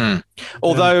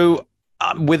 Although,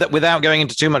 without going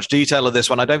into too much detail of this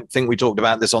one, I don't think we talked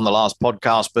about this on the last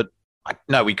podcast, but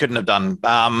no, we couldn't have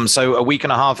done. So a week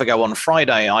and a half ago on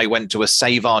Friday, I went to a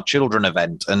Save Our Children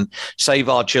event, and Save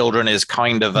Our Children is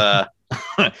kind of a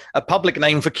public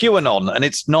name for QAnon, and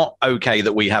it's not okay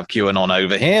that we have QAnon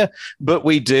over here, but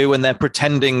we do, and they're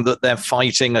pretending that they're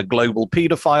fighting a global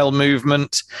pedophile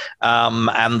movement,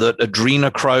 and that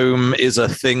adrenochrome is a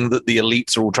thing that the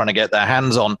elites are all trying to get their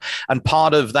hands on. And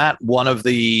part of that, one of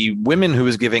the women who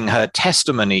was giving her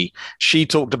testimony, she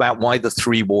talked about why the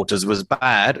three waters was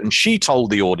bad, and she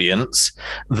told the audience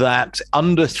that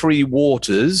under three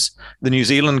waters, the New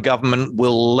Zealand government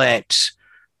will let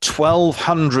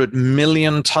 1,200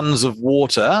 million tons of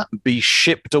water be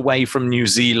shipped away from New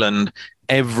Zealand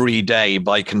every day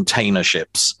by container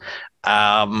ships.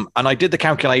 And I did the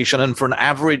calculation, and for an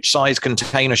average size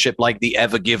container ship like the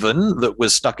Ever Given that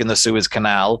was stuck in the Suez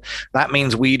Canal, that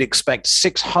means we'd expect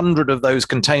 600 of those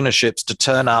container ships to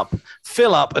turn up,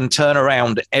 fill up, and turn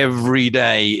around every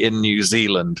day in New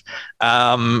Zealand.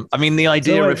 I mean, the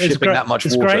idea of shipping that much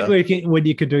water. It's great when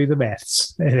you could do the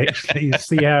maths and actually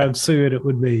see how absurd it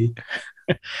would be.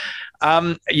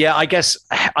 Yeah, I guess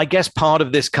part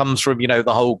of this comes from, the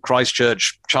whole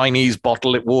Christchurch Chinese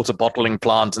water bottling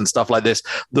plant and stuff like this,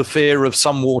 the fear of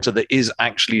some water that is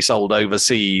actually sold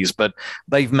overseas, but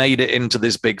they've made it into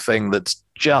this big thing that's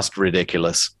just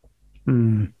ridiculous.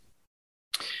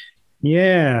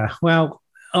 Yeah, well,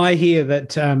 I hear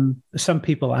that some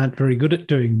people aren't very good at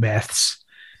doing maths,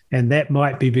 and that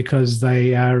might be because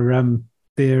they are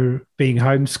they're being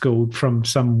homeschooled from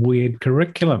some weird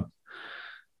curriculum.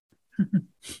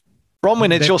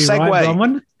 Bronwyn, it's your segue.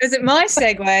 Right, is it my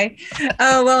segue?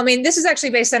 Oh, well, I mean, this is actually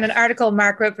based on an article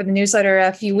Mark wrote for the newsletter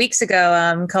a few weeks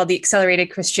ago called the Accelerated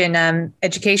Christian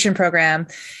Education Program.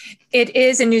 It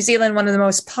is in New Zealand one of the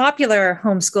most popular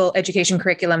homeschool education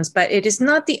curriculums, but it is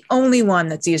not the only one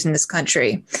that's used in this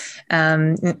country.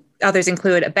 Others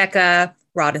include Abeka,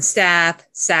 Rod and Staff,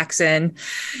 Saxon.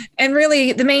 And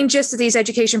really, the main gist of these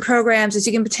education programs, as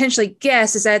you can potentially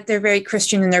guess, is that they're very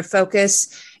Christian in their focus.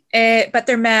 But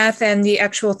their math and the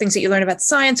actual things that you learn about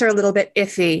science are a little bit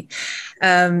iffy.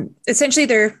 Essentially,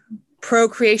 they're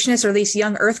pro-creationist, or at least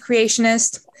young earth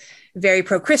creationist, very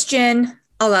pro-Christian.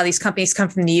 A lot of these companies come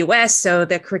from the US, so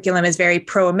the curriculum is very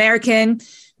pro-American,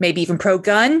 maybe even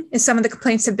pro-gun, as some of the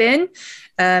complaints have been.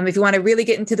 If you want to really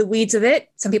get into the weeds of it,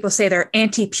 some people say they're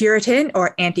anti-Puritan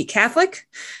or anti-Catholic,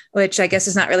 which I guess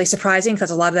is not really surprising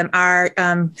because a lot of them are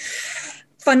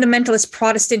fundamentalist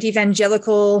Protestant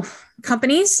evangelical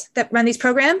companies that run these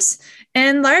programs,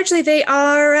 and largely they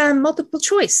are multiple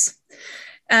choice.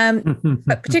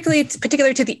 But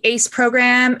particular to the ACE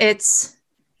program, it's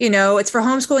It's for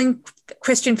homeschooling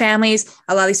Christian families.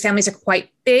 A lot of these families are quite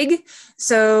big.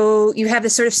 So you have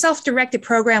this sort of self-directed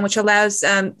program, which allows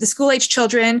the school-age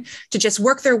children to just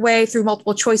work their way through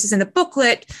multiple choices in the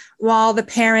booklet while the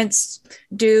parents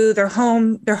do their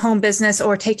home business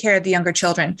or take care of the younger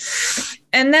children.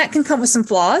 And that can come with some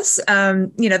flaws.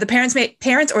 The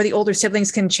parents or the older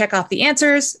siblings can check off the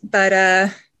answers,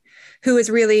 but who is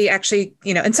really actually,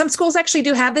 and some schools actually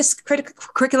do have this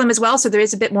curriculum as well. So there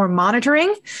is a bit more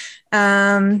monitoring.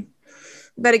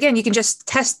 But again, you can just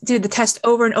do the test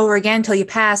over and over again until you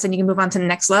pass and you can move on to the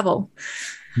next level.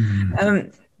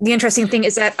 The interesting thing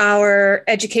is that our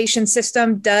education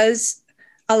system does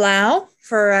allow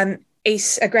for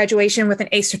a graduation with an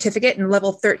ACE certificate in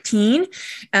level 13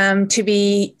 to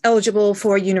be eligible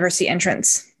for university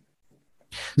entrance.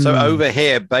 So over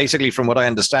here, basically, from what I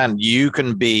understand, you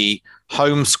can be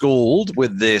homeschooled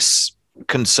with this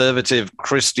conservative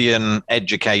Christian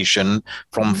education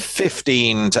from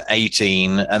 15 to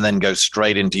 18 and then go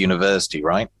straight into university,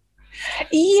 right?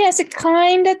 Yes, it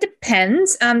kind of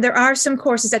depends. There are some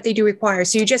courses that they do require.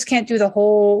 So you just can't do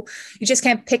you just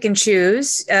can't pick and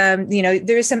choose.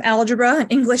 There is some algebra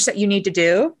and English that you need to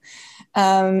do.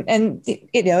 And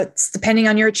it's depending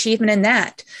on your achievement in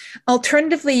that.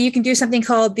 Alternatively, you can do something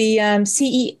called the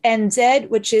CENZ,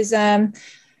 which is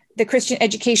the Christian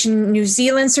Education New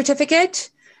Zealand certificate.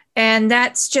 And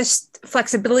that's just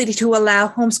flexibility to allow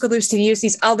homeschoolers to use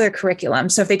these other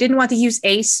curriculums. So if they didn't want to use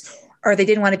ACE or they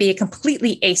didn't want to be a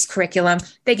completely ACE curriculum,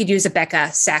 they could use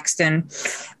Abeka, Saxton,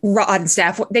 Rod and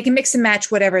Staff. They can mix and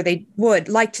match whatever they would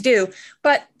like to do.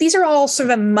 But these are all sort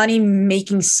of a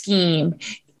money-making scheme.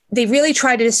 They really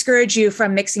try to discourage you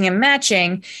from mixing and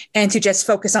matching and to just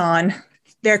focus on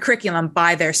their curriculum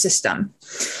by their system.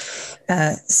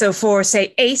 So for,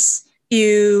 say, ACE,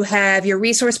 you have your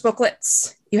resource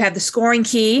booklets, you have the scoring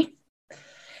key,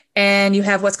 and you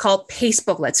have what's called PACE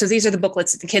booklets. So these are the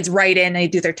booklets that the kids write in and they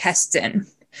do their tests in.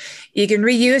 You can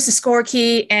reuse the score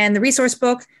key and the resource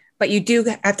book, but you do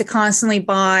have to constantly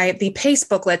buy the PACE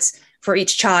booklets for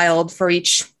each child, for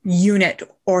each unit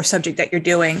or subject that you're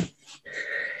doing.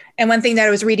 And one thing that I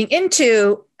was reading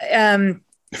into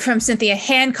from Cynthia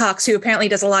Hancock, who apparently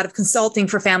does a lot of consulting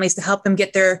for families to help them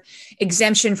get their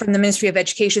exemption from the Ministry of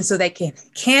Education so they can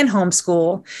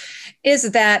homeschool,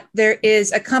 is that there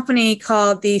is a company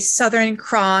called the Southern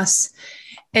Cross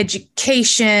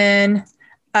Education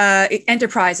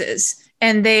Enterprises,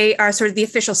 and they are sort of the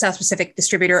official South Pacific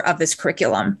distributor of this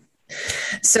curriculum.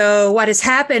 So what has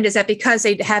happened is that because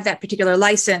they have that particular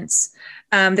license,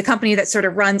 the company that sort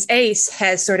of runs ACE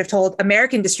has sort of told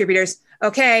American distributors,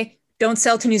 okay, don't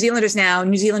sell to New Zealanders now.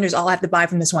 New Zealanders all have to buy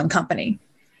from this one company.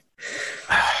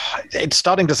 It's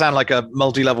starting to sound like a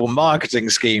multi-level marketing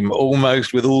scheme,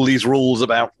 almost, with all these rules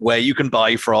about where you can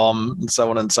buy from and so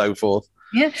on and so forth.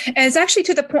 Yeah. And it's actually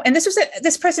to the point, and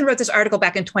this person wrote this article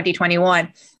back in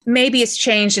 2021. Maybe it's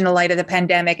changed in the light of the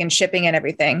pandemic and shipping and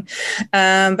everything.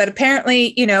 But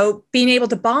apparently, being able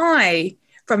to buy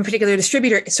from a particular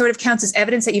distributor sort of counts as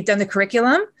evidence that you've done the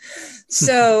curriculum.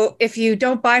 So if you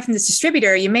don't buy from this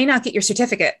distributor, you may not get your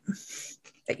certificate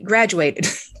that you graduated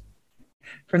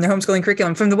from their homeschooling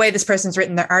curriculum, from the way this person's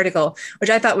written their article, which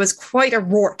I thought was quite a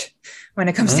rort when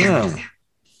it comes down to it.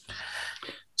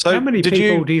 So how many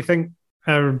people do you think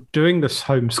are doing this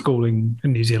homeschooling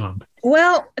in New Zealand?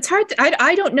 Well, it's hard.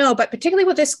 I don't know, but particularly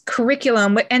with this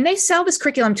curriculum, and they sell this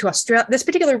curriculum to Australia, this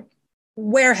particular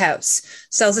warehouse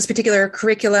sells this particular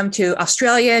curriculum to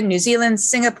Australia, New Zealand,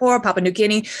 Singapore, Papua New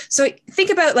Guinea. So think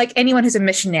about like anyone who's a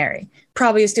missionary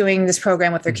probably is doing this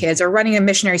program with their kids or running a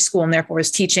missionary school and therefore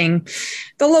is teaching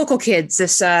the local kids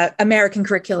this American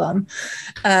curriculum.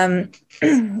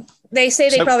 They say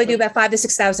they probably do about 5,000 to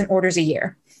 6,000 orders a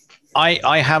year.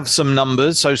 I have some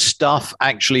numbers. So Stuff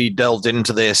actually delved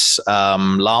into this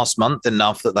last month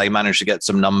enough that they managed to get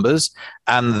some numbers.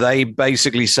 And they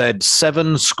basically said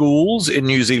 7 schools in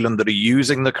New Zealand that are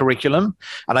using the curriculum.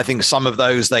 And I think some of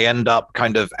those, they end up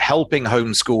kind of helping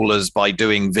homeschoolers by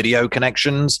doing video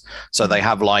connections. So they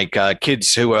have like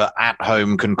kids who are at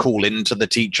home can call into the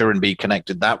teacher and be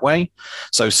connected that way.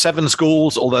 So 7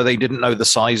 schools, although they didn't know the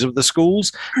size of the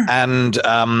schools, and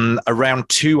around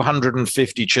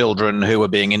 250 children who are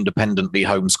being independently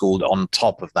homeschooled on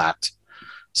top of that.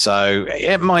 So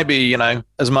it might be,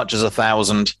 as much as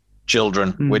 1,000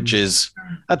 children,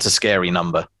 that's a scary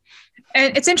number.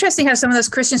 And it's interesting how some of those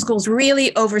Christian schools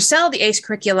really oversell the ACE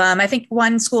curriculum. I think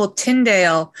one school,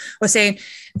 Tyndale, was saying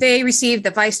they received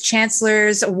the Vice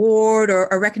Chancellor's Award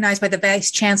or are recognized by the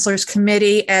Vice Chancellor's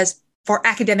Committee as for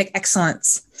academic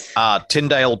excellence.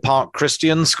 Tyndale Park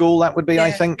Christian School, that would be, yeah.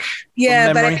 I think.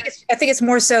 Yeah, but I think it's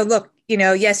more so, look,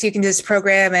 yes, you can do this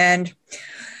program and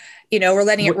we're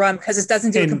letting it run because it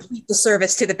doesn't do a complete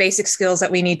disservice to the basic skills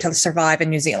that we need to survive in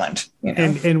New Zealand.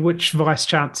 And which vice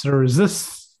chancellor is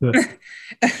this?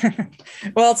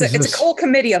 Well, it's a whole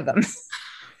committee of them.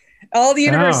 All the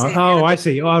universities. I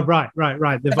see. Oh, right.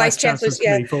 The vice chancellor's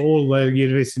committee for all the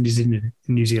universities in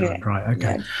New Zealand. Yeah. Right.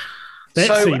 Okay. Yeah.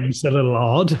 That seems a little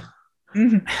odd.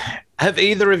 Mm-hmm. Have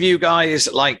either of you guys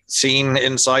seen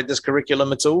inside this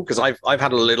curriculum at all? Because I've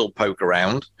had a little poke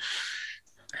around.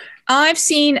 I've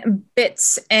seen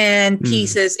bits and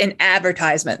pieces in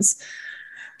advertisements.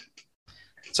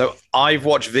 So I've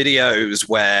watched videos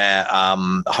where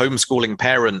homeschooling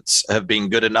parents have been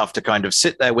good enough to kind of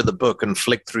sit there with a book and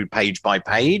flick through page by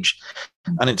page.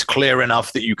 And it's clear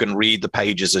enough that you can read the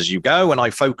pages as you go. And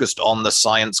I focused on the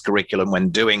science curriculum when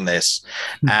doing this.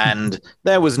 And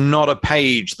there was not a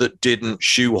page that didn't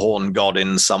shoehorn God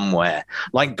in somewhere.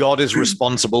 Like God is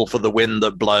responsible for the wind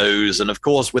that blows. And of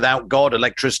course, without God,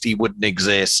 electricity wouldn't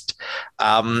exist.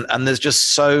 And there's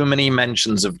just so many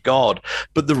mentions of God.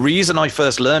 But the reason I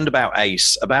first learned about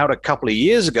ACE about a couple of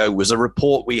years ago was a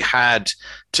report we had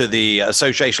to the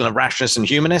Association of Rationalists and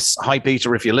Humanists. Hi,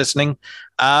 Peter, if you're listening.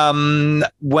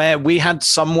 Where we had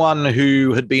someone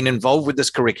who had been involved with this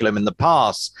curriculum in the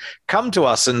past come to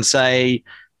us and say,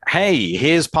 hey,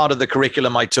 here's part of the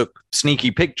curriculum I took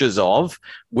sneaky pictures of.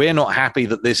 We're not happy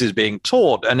that this is being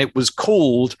taught. And it was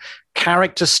called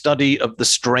Character Study of the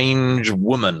Strange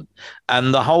Woman.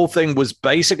 And the whole thing was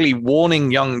basically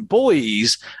warning young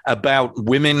boys about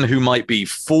women who might be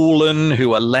fallen,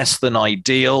 who are less than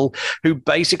ideal, who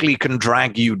basically can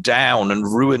drag you down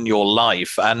and ruin your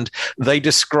life. And they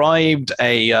described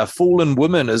a fallen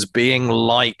woman as being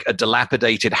like a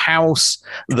dilapidated house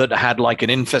that had like an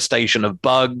infestation of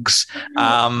bugs.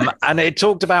 And it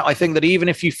talked about, I think, that even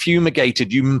if you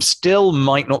fumigated, you still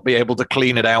might not be able to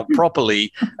clean it out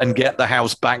properly and get the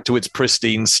house back to its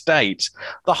pristine state.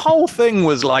 The whole thing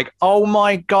was like, oh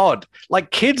my God, like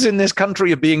kids in this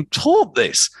country are being taught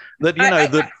this, that,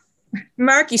 that.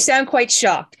 Mark, you sound quite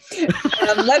shocked.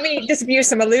 Let me disabuse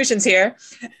some illusions here.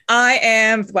 I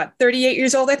am, 38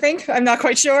 years old, I think. I'm not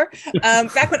quite sure.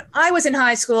 Back when I was in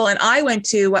high school, and I went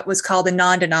to what was called a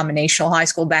non-denominational high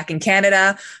school back in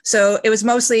Canada. So it was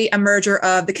mostly a merger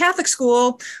of the Catholic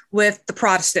school with the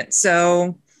Protestants.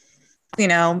 So,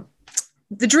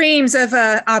 the dreams of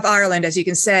Ireland, as you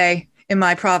can say, in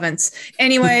my province.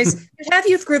 Anyways, we have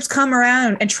youth groups come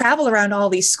around and travel around all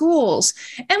these schools,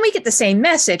 and we get the same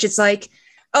message. It's like,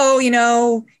 oh,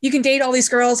 you can date all these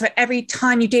girls, but every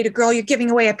time you date a girl, you're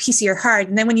giving away a piece of your heart.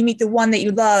 And then when you meet the one that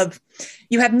you love,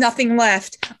 you have nothing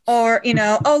left. Or,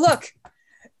 oh, look,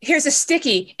 here's a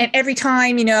sticky. And every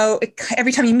time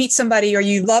you meet somebody or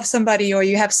you love somebody or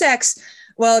you have sex,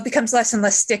 well, it becomes less and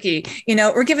less sticky.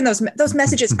 We're given those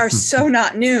messages are so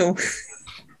not new.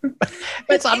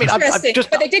 But but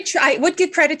they did try. I would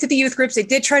give credit to the youth groups. They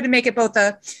did try to make it both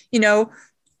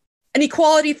an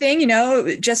equality thing,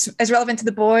 just as relevant to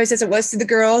the boys as it was to the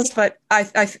girls. But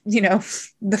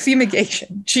the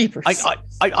fumigation, cheapers.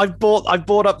 I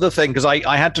brought up the thing because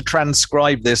I had to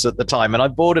transcribe this at the time, and I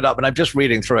brought it up, and I'm just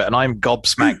reading through it, and I'm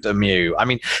gobsmacked anew. I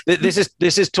mean,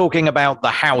 this is talking about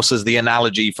the house as the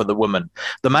analogy for the woman.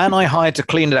 The man I hired to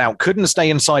clean it out couldn't stay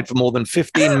inside for more than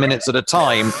 15 minutes at a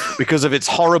time because of its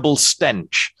horrible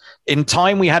stench. In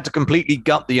time, we had to completely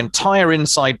gut the entire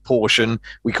inside portion.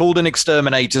 We called in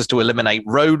exterminators to eliminate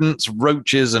rodents,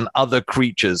 roaches, and other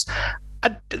creatures.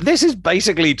 This is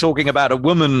basically talking about a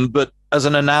woman, but as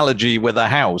an analogy with a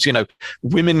house.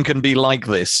 Women can be like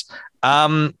this.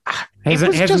 It was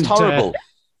just horrible.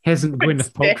 Hasn't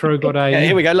Gwyneth Paltrow got a...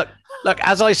 Here we go. Look,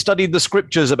 as I studied the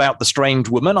scriptures about the strange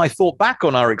woman, I thought back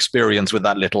on our experience with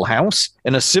that little house.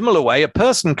 In a similar way, a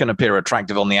person can appear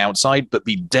attractive on the outside, but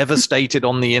be devastated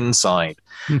on the inside.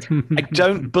 I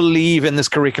don't believe in this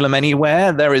curriculum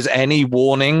anywhere there is any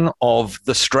warning of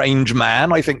the strange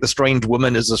man. I think the strange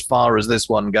woman is as far as this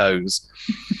one goes.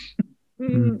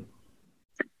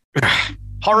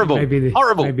 Horrible.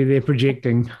 Horrible. Maybe they're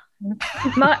projecting.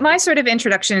 My sort of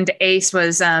introduction into ACE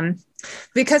was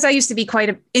because I used to be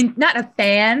not a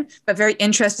fan, but very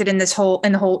interested in the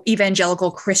whole evangelical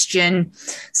Christian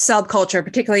subculture,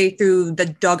 particularly through the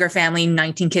Duggar family,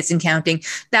 19 Kids and Counting.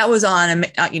 That was on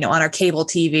our cable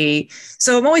TV.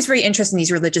 So I'm always very interested in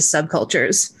these religious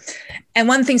subcultures. And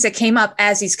one of the things that came up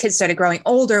as these kids started growing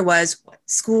older was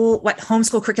what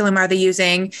homeschool curriculum are they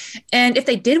using? And if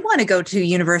they did want to go to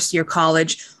university or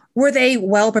college, were they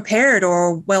well prepared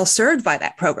or well served by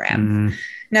that program?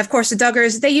 Now, of course, the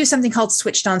Duggars, they use something called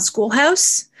Switched On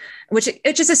Schoolhouse, which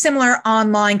it's just a similar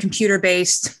online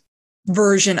computer-based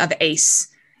version of ACE.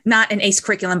 Not an ACE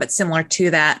curriculum, but similar to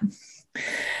that.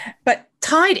 But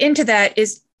tied into that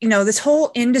is this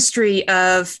whole industry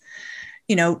of,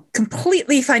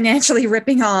 completely financially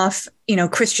ripping off,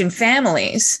 Christian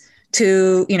families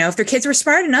to, if their kids were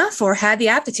smart enough or had the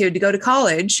aptitude to go to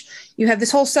college. You have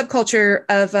this whole subculture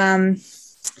of,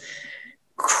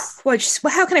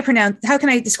 how can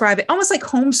I describe it? Almost like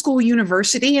homeschool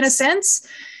university in a sense.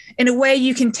 In a way,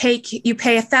 you pay $1,000,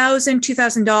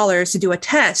 $2,000 to do a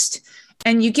test,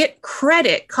 and you get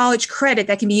college credit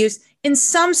that can be used in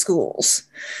some schools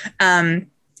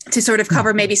to sort of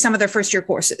cover maybe some of their first year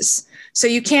courses. So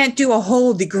you can't do a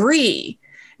whole degree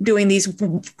doing these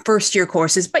first year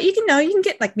courses, but you can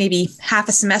get like maybe half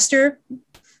a semester.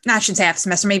 No, I shouldn't say half a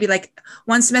semester, maybe like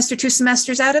 1 semester, 2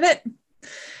 semesters out of it.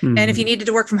 And if you needed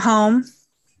to work from home,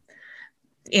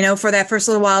 for that first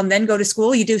little while and then go to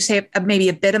school, you do save maybe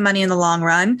a bit of money in the long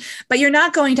run, but you're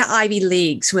not going to Ivy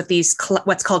Leagues with these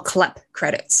what's called CLEP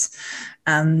credits.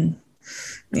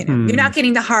 You're not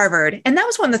getting to Harvard. And that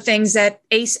was one of the things that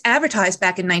ACE advertised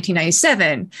back in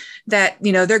 1997, that,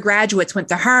 their graduates went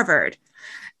to Harvard.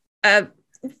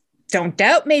 Don't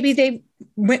doubt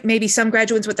maybe some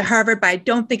graduates went to Harvard, but I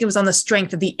don't think it was on the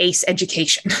strength of the ACE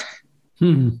education.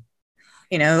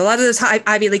 A lot of those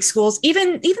Ivy League schools,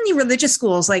 even the religious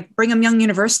schools like Brigham Young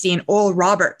University and Oral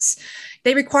Roberts,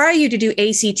 they require you to do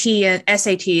ACT and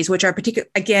SATs, which are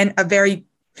again, a very,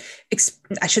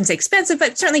 I shouldn't say expensive,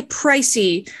 but certainly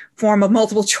pricey form of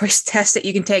multiple choice test that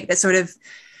you can take that sort of,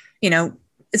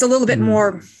 is a little bit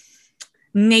more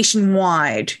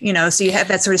nationwide, so you have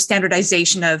that sort of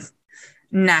standardization of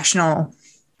national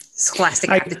scholastic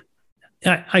aptitude.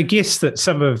 I guess that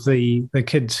some of the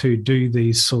kids who do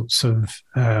these sorts of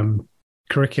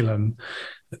curriculum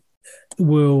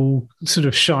will sort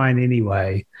of shine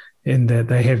anyway, in that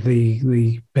they have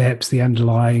perhaps the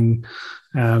underlying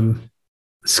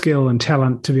skill and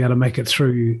talent to be able to make it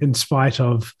through in spite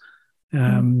of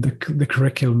the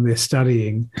curriculum they're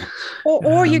studying.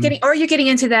 Or you're getting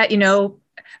into that,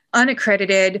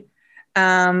 unaccredited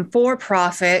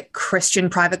for-profit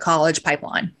Christian private college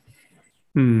pipeline.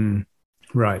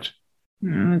 Right.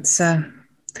 It's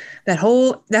that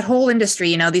whole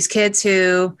industry, these kids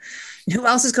who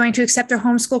else is going to accept their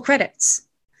homeschool credits?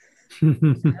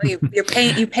 You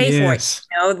pay yes.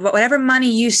 for it. Whatever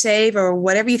money you save or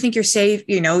whatever you think you're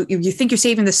you think you're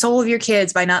saving the soul of your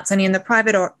kids by not sending them to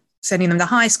private or sending them to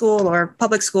high school or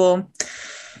public school.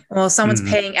 Well, someone's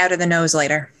paying out of the nose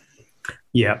later.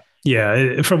 Yeah.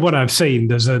 Yeah. From what I've seen,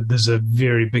 there's a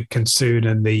very big concern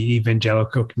in the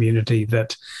evangelical community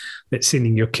that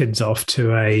sending your kids off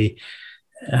to a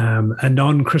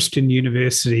non-Christian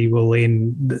university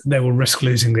they will risk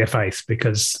losing their faith,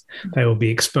 because they will be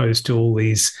exposed to all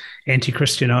these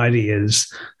anti-Christian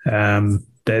ideas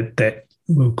that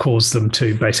will cause them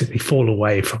to basically fall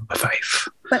away from the faith.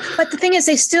 But the thing is,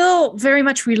 they still very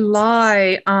much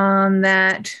rely on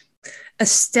that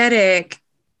aesthetic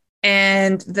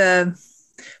and the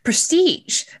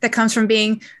prestige that comes from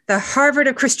being the Harvard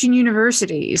of Christian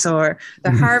universities or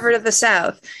the Harvard of the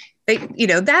South. They,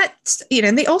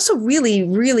 and they also really,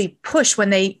 really push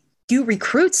when they do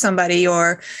recruit somebody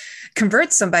or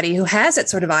convert somebody who has that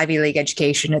sort of Ivy League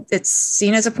education. It's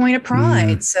seen as a point of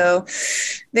pride. So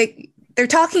they're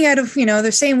talking out of,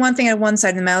 they're saying one thing out of one side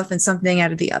of the mouth and something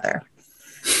out of the other.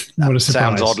 That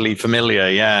sounds oddly familiar.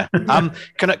 Yeah.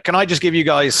 Can I just give you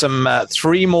guys some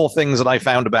 3 more things that I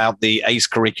found about the ACE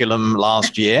curriculum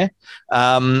last year?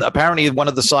 Apparently, one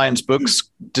of the science books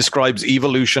describes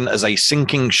evolution as a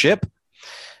sinking ship.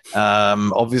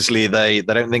 Obviously, they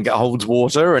don't think it holds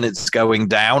water and it's going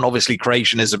down. Obviously,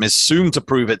 creationism is soon to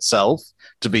prove itself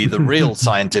to be the real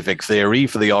scientific theory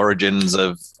for the origins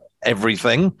of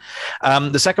everything.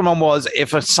 The second one was,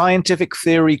 if a scientific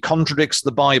theory contradicts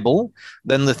the Bible,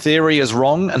 then the theory is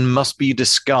wrong and must be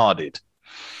discarded.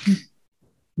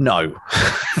 No.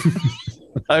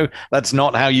 No, that's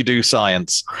not how you do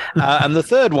science. And the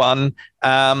third one,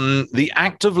 the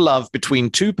act of love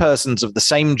between 2 persons of the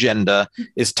same gender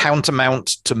is tantamount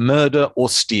to murder or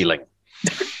stealing.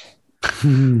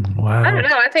 Wow. I don't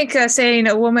know. I think saying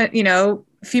a woman,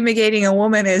 fumigating a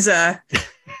woman is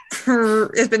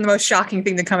has been the most shocking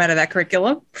thing to come out of that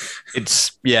curriculum.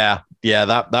 It's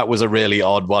that was a really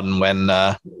odd one when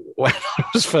I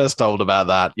was first told about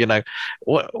that.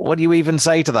 What do you even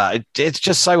say to that? It's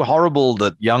just so horrible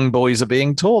that young boys are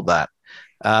being taught that.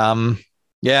 Not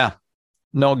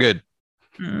good.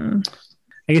 I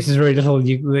guess there's very little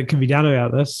that can be done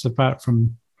about this apart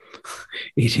from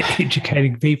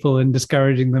educating people and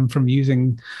discouraging them from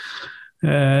using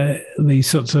these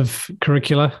sorts of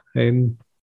curricula. And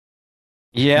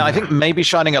I think maybe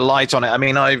shining a light on it. I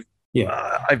mean,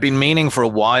 I've been meaning for a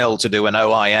while to do an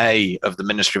OIA of the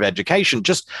Ministry of Education,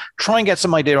 just try and get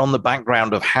some idea on the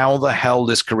background of how the hell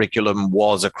this curriculum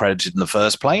was accredited in the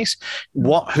first place.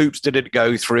 What hoops did it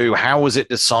go through? How was it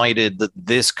decided that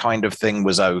this kind of thing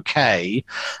was okay?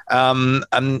 And,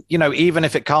 even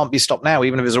if it can't be stopped now,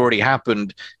 even if it's already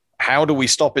happened, how do we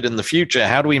stop it in the future?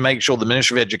 How do we make sure the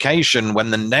Ministry of Education,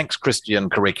 when the next Christian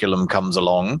curriculum comes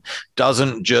along,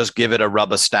 doesn't just give it a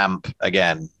rubber stamp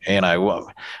again?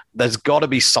 There's got to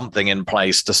be something in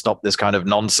place to stop this kind of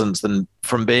nonsense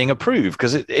from being approved,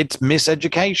 because it's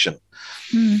miseducation.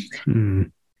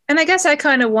 And I guess I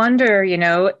kind of wonder,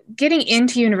 getting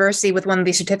into university with one of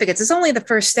these certificates is only the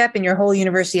first step in your whole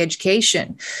university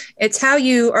education. It's how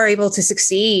you are able to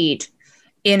succeed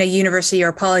in a university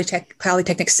or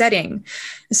polytechnic setting.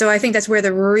 So I think that's where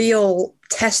the real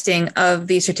testing of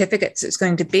these certificates is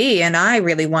going to be. And I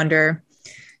really wonder,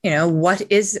 what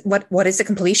is the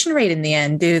completion rate in the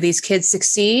end? Do these kids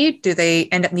succeed? Do they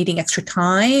end up needing extra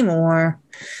time or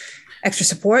extra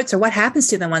supports? Or what happens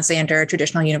to them once they enter a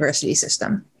traditional university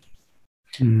system?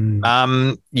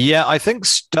 I think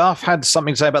Stuff had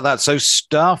something to say about that. So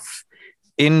Stuff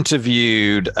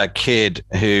interviewed a kid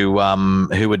who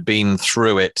had been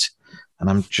through it, and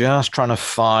I'm just trying to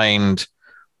find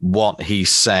what he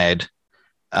said,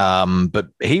 but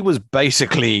he was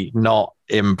basically not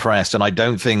impressed, and I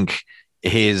don't think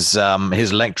his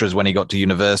lecturers when he got to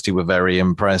university were very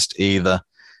impressed either.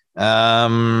 Because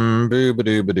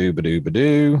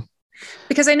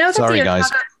I know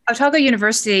that Otago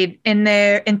University in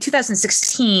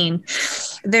 2016,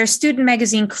 their student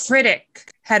magazine critic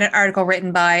had an article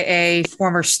written by a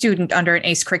former student under an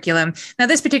ACE curriculum. Now,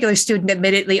 this particular student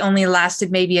admittedly only lasted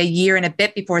maybe a year and a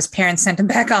bit before his parents sent him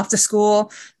back off to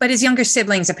school, but his younger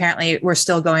siblings apparently were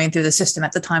still going through the system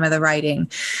at the time of the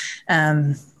writing.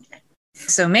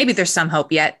 So maybe there's some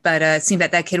hope yet, but it seemed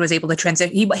that kid was able to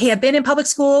transition. He had been in public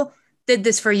school, did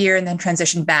this for a year, and then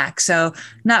transitioned back. So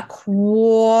not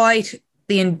quite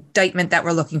the indictment that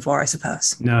we're looking for, I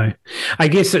suppose. No, I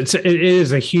guess it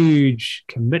is a huge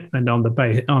commitment on the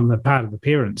part of the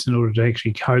parents in order to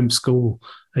actually homeschool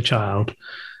a child.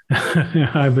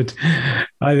 I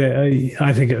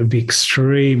think it would be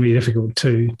extremely difficult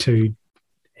to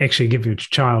actually give your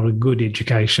child a good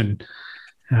education.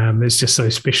 It's just so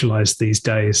specialized these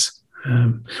days.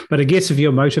 But I guess if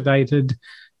you're motivated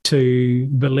to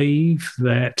believe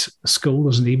that school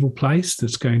is an evil place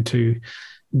that's going to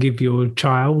give your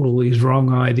child all these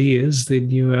wrong ideas, then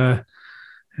you are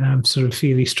sort of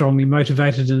fairly strongly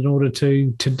motivated in order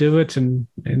to do it and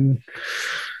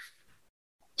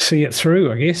see it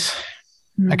through, I guess.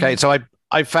 Okay, so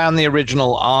I found the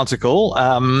original article.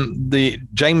 The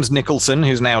James Nicholson,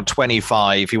 who's now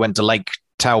 25, he went to Lake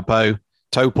Taupo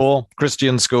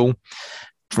Christian School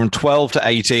from 12 to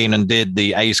 18 and did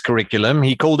the ACE curriculum.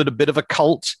 He called it a bit of a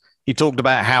cult. He talked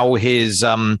about how his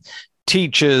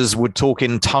teachers would talk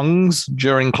in tongues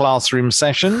during classroom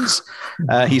sessions.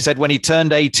 He said when he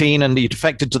turned 18 and he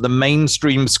defected to the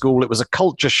mainstream school, it was a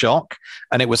culture shock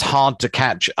and it was hard to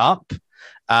catch up.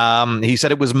 He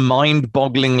said it was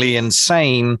mind-bogglingly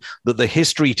insane that the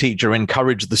history teacher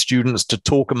encouraged the students to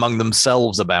talk among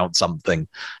themselves about something.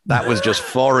 That was just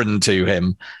foreign to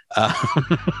him.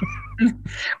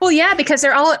 Well, yeah, because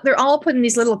they're all put in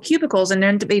these little cubicles and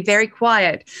they're to be very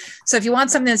quiet. So if you want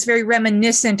something that's very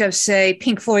reminiscent of, say,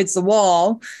 Pink Floyd's The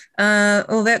Wall,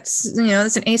 that's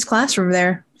an ACE classroom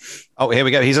there. Oh, here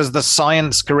we go. He says the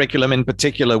science curriculum in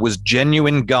particular was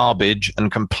genuine garbage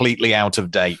and completely out of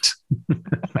date.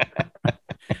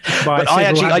 By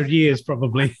several hundred years,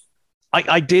 probably.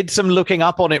 I did some looking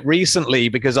up on it recently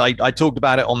because I talked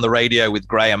about it on the radio with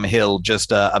Graham Hill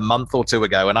just a month or two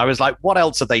ago. And I was like, what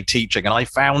else are they teaching? And I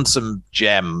found some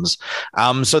gems.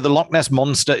 So the Loch Ness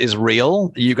Monster is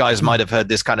real. You guys might have heard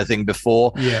this kind of thing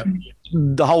before. Yeah.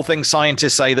 The whole thing,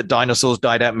 scientists say that dinosaurs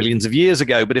died out millions of years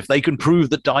ago. But if they can prove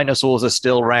that dinosaurs are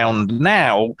still around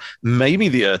now, maybe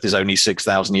the Earth is only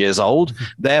 6,000 years old.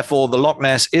 Therefore, the Loch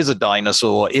Ness is a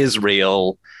dinosaur, is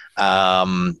real.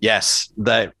 Yes,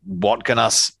 what can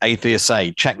us atheists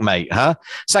say? Checkmate, huh?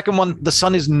 Second one, the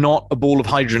sun is not a ball of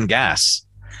hydrogen gas.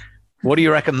 What do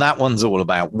you reckon that one's all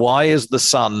about? Why is the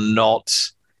sun not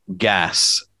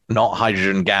gas, not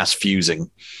hydrogen gas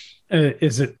fusing?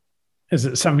 Is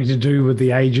it something to do with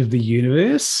the age of the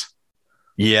universe?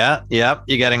 Yeah, you're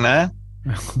getting there.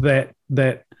 That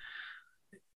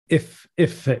if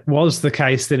it was the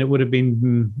case, then it would have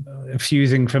been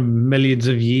fusing for millions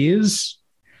of years.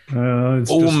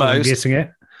 Almost guessing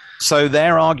it. So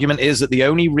their argument is that the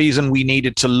only reason we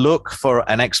needed to look for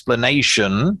an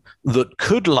explanation that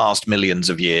could last millions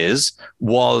of years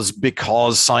was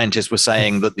because scientists were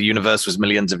saying that the universe was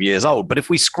millions of years old. But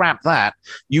if we scrap that,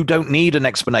 you don't need an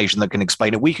explanation that can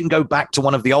explain it. We can go back to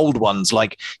one of the old ones,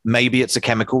 like maybe it's a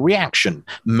chemical reaction.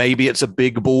 Maybe it's a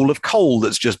big ball of coal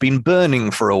that's just been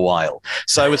burning for a while.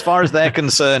 So as far as they're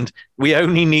concerned, we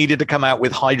only needed to come out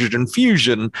with hydrogen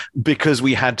fusion because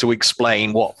we had to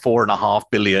explain 4.5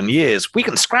 billion years. We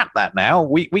can scrap that now.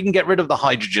 We can get rid of the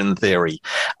hydrogen theory.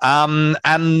 And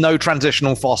no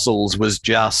transitional fossils was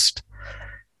just,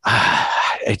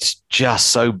 it's just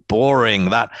so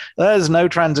boring that there's no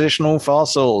transitional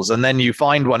fossils. And then you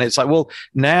find one, it's like, well,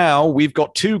 now we've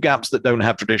got two gaps that don't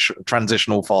have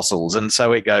transitional fossils. And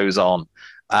so it goes on.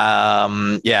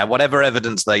 Whatever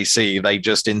evidence they see, they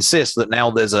just insist that now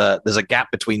there's a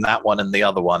gap between that one and the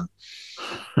other one.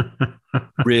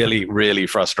 Really, really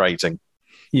frustrating.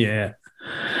 Yeah,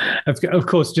 of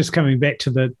course. Just coming back to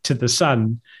the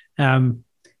sun,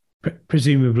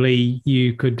 presumably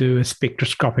you could do a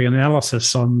spectroscopic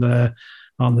analysis on the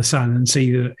sun and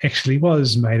see that it actually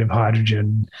was made of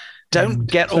hydrogen. Don't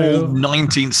get all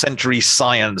 19th century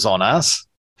science on us.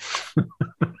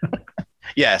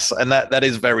 Yes, and that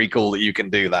is very cool that you can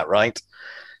do that, right?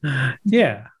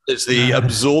 Yeah. It's the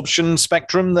absorption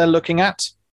spectrum they're looking at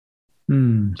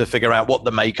to figure out what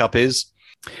the makeup is.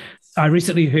 I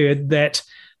recently heard that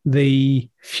the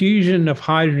fusion of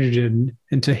hydrogen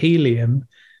into helium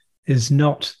is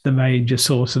not the major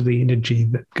source of the energy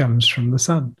that comes from the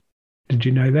sun. Did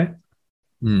you know that?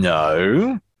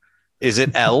 No. Is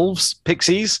it elves,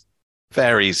 pixies,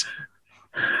 fairies?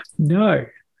 No.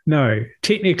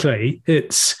 Technically,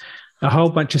 it's a whole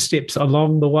bunch of steps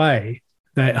along the way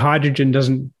that hydrogen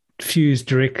doesn't fuse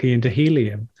directly into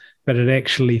helium, but it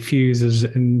actually fuses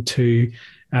into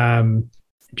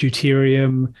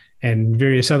deuterium and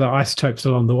various other isotopes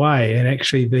along the way. And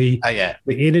actually the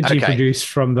energy produced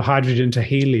from the hydrogen to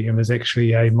helium is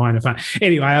actually a minor fun.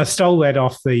 Anyway, I stole that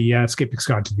off the Skeptic's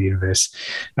Guide to the Universe.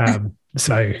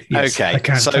 So yes, okay, I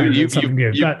can't so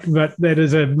but that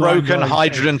is a broken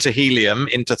hydrogen to helium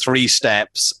into 3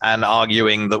 steps and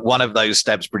arguing that one of those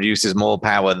steps produces more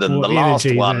power than the last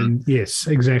one. Yes,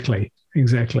 exactly.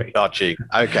 Got you.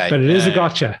 Okay. But it is a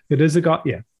gotcha.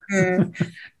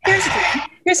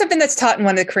 Here's something that's taught in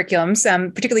one of the curriculums,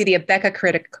 particularly the Abeka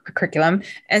curriculum,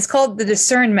 and it's called the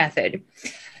discern method.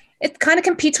 It kind of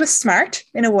competes with SMART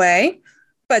in a way,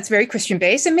 but it's very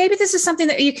Christian-based. And maybe this is something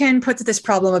that you can put to this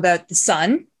problem about the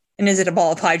sun, and is it a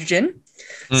ball of hydrogen?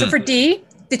 So for D,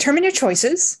 determine your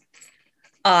choices.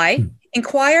 I,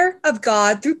 inquire of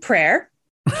God through prayer.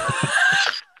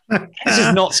 This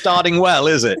is not starting well,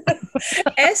 is it?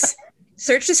 S,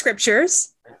 search the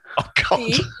scriptures. Oh, God.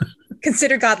 E,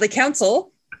 consider godly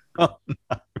counsel. Oh,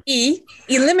 no. E,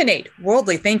 eliminate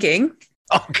worldly thinking.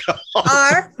 Oh, God.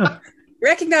 R,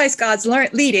 recognize God's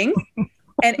leading.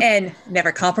 And N,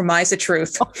 never compromise the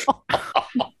truth.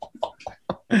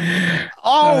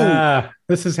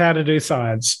 This is how to do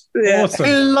science. Yeah. Awesome.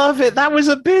 I love it. That was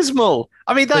abysmal.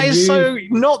 I mean, that is so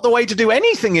not the way to do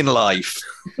anything in life.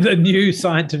 The new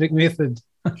scientific method.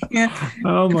 Yeah.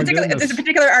 Oh my goodness. There's a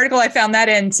particular article I found that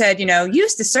in said,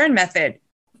 use discern method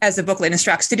as the booklet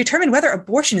instructs to determine whether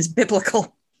abortion is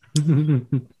biblical.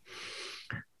 And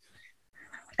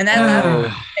that allows you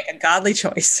to make a godly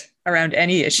choice around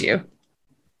any issue.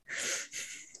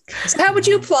 So how would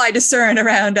you apply discern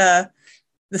around the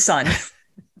sun?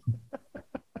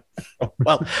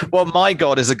 Well, my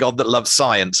God is a God that loves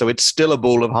science, so it's still a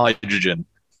ball of hydrogen.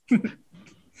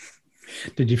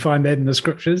 Did you find that in the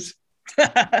scriptures?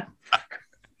 My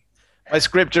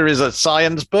scripture is a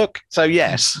science book, so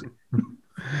yes.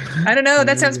 I don't know.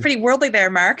 That sounds pretty worldly there,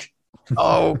 Mark.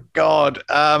 Oh, God.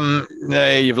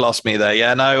 No, you've lost me there.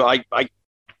 Yeah, no, I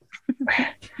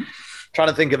trying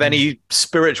to think of any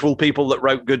spiritual people that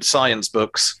wrote good science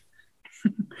books.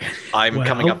 I'm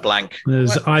coming up blank.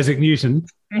 There's Isaac Newton.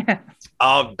 Yeah.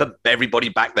 Oh, but everybody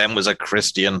back then was a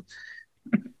Christian.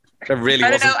 It really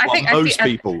wasn't most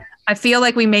people. I feel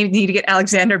like we may need to get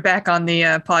Alexander back on the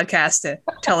podcast to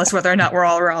tell us whether or not we're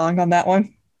all wrong on that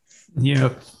one.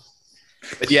 Yeah.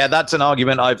 But yeah, that's an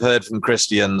argument I've heard from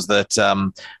Christians that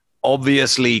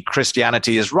obviously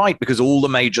Christianity is right because all the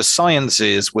major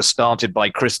sciences were started by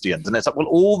Christians. And it's like, well,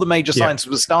 all the major sciences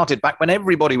were started back when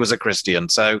everybody was a Christian.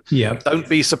 So don't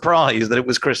be surprised that it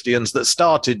was Christians that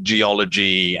started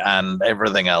geology and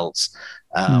everything else.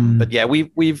 But yeah,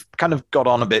 we've kind of got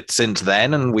on a bit since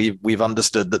then, and we've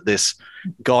understood that this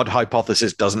God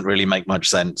hypothesis doesn't really make much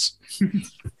sense.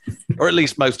 Or at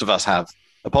least most of us have.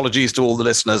 Apologies to all the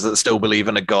listeners that still believe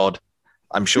in a God.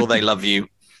 I'm sure they love you.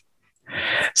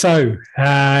 So,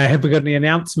 have we got any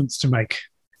announcements to make?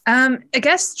 I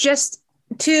guess just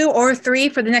 2 or 3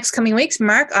 for the next coming weeks.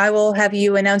 Mark, I will have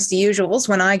you announce the usuals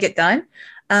when I get done.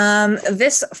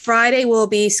 This Friday will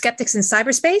be Skeptics in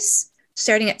Cyberspace,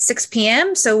 starting at 6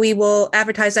 p.m. So we will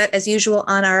advertise that as usual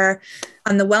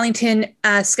on the Wellington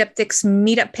Skeptics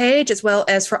meetup page, as well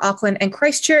as for Auckland and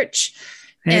Christchurch.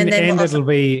 And it'll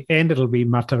be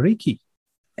Matariki.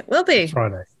 It will be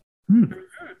Friday.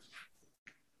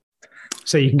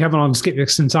 So you can come on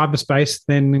Skeptics in Cyberspace,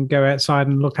 then go outside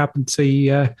and look up and see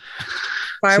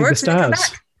fireworks, see the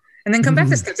stars. And then come back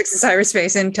to Skeptics in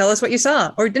Cyberspace and tell us what you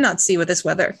saw or did not see with this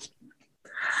weather.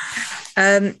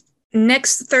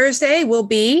 Next Thursday will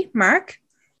be, Mark,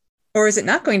 or is it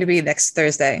not going to be next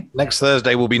Thursday? Next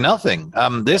Thursday will be nothing.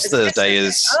 This Thursday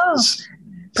is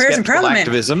Prayers in Parliament.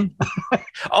 Activism.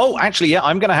 Oh, actually, yeah,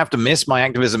 I'm going to have to miss my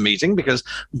activism meeting because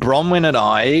Bronwyn and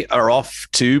I are off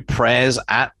to prayers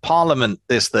at Parliament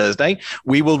this Thursday.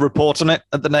 We will report on it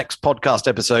at the next podcast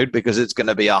episode because it's going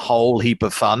to be a whole heap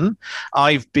of fun.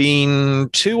 I've been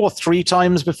 2 or 3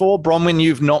 times before. Bronwyn,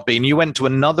 you've not been. You went to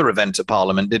another event at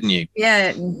Parliament, didn't you?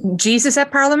 Yeah, Jesus at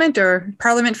Parliament or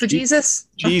Parliament for Jesus?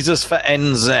 Jesus for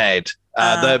NZ.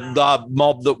 The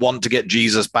mob that want to get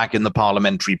Jesus back in the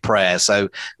parliamentary prayer. So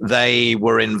they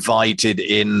were invited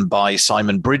in by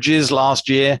Simon Bridges last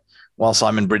year, while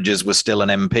Simon Bridges was still an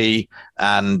MP.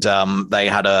 And they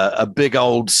had a big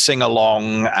old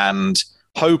sing-along and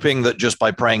hoping that just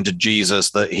by praying to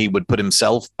Jesus that he would put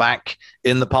himself back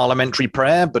in the parliamentary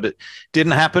prayer. But it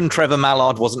didn't happen. Trevor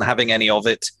Mallard wasn't having any of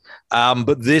it.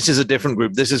 But this is a different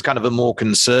group. This is kind of a more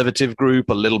conservative group,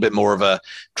 a little bit more of a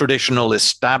traditional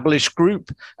established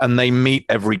group. And they meet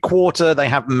every quarter. They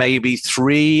have maybe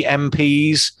 3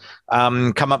 MPs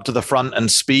come up to the front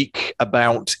and speak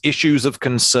about issues of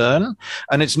concern.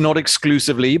 And it's not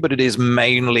exclusively, but it is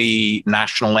mainly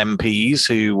national MPs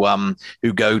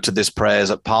who go to this prayers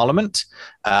at Parliament.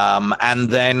 And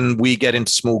then we get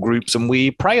into small groups and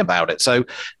we pray about it. So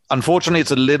unfortunately,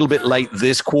 it's a little bit late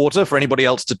this quarter for anybody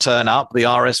else to turn up. The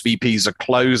RSVPs are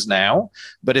closed now.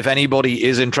 But if anybody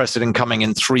is interested in coming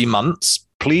in 3 months,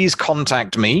 please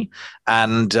contact me.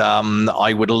 And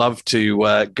I would love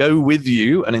to go with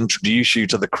you and introduce you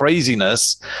to the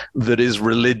craziness that is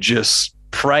religious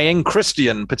praying,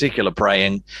 Christian particular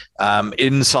praying,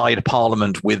 inside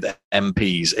Parliament with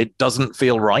MPs. It doesn't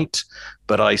feel right,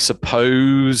 but I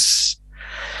suppose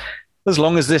as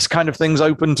long as this kind of thing's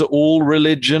open to all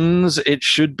religions, it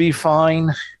should be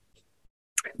fine.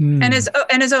 And as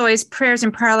always, prayers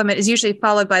in Parliament is usually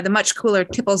followed by the much cooler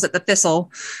tipples at the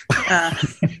Thistle.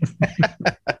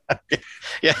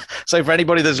 Yeah. So for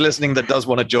anybody that's listening that does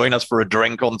want to join us for a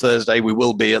drink on Thursday, we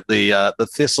will be at the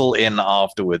Thistle Inn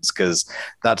afterwards because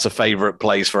that's a favorite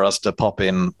place for us to pop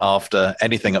in after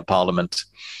anything at Parliament.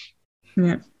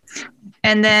 Yeah.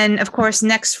 And then, of course,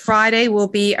 next Friday will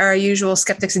be our usual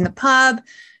Skeptics in the Pub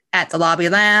at the Lobby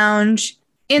Lounge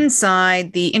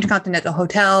inside the Intercontinental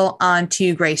Hotel on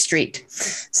 2 Gray Street.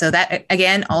 So that,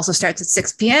 again, also starts at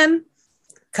 6 p.m.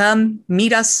 Come,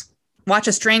 meet us, watch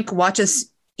us drink, watch us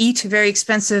eat very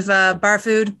expensive bar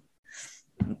food,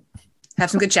 have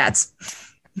some good chats.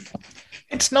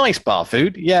 It's nice bar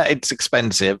food. Yeah, it's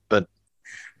expensive, but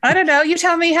I don't know. You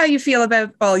tell me how you feel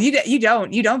about. Well, you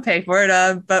don't pay for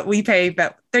it, but we pay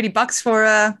about $30 for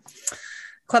a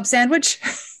club sandwich.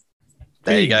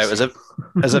 There you go.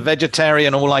 As a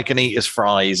vegetarian, all I can eat is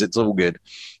fries. It's all good.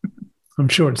 I'm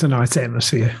sure it's a nice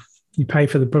atmosphere. You pay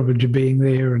for the privilege of being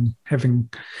there and having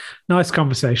nice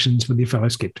conversations with your fellow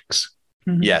skeptics.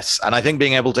 Mm-hmm. Yes, and I think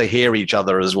being able to hear each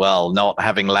other as well, not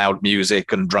having loud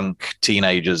music and drunk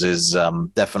teenagers is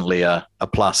definitely a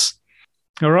plus.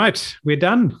 All right, we're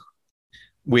done.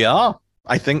 We are.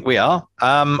 I think we are.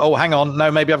 Oh, hang on.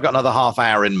 No, maybe I've got another half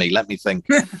hour in me. Let me think.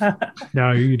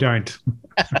 No, you don't.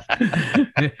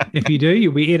 If you do,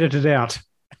 you'll be edited out.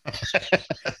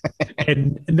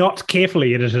 And not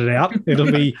carefully edited out.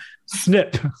 It'll be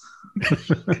snip.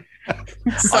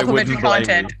 Supplementary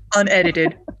content,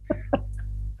 unedited.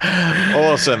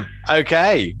 Awesome.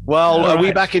 Okay. Well, are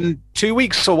we back in 2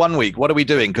 weeks or 1 week? What are we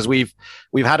doing? Because we've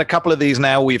had a couple of these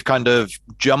now. We've kind of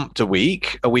jumped a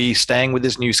week. Are we staying with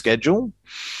this new schedule?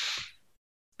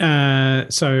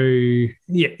 So we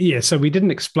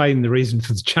didn't explain the reason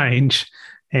for the change,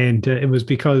 and it was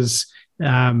because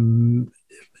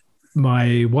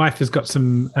my wife has got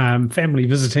some family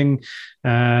visiting.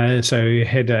 So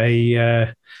had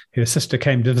her sister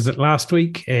came to visit last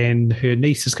week, and her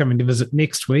niece is coming to visit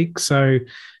next week. So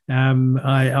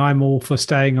I'm all for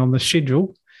staying on the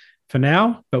schedule for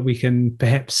now, but we can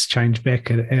perhaps change back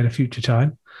at a future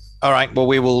time. All right.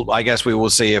 Well, I guess we will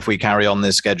see if we carry on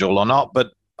this schedule or not.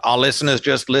 But our listeners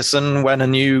just listen when a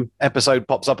new episode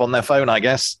pops up on their phone, I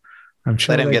guess. I'm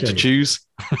sure they don't get to choose.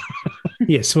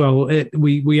 Yes, well,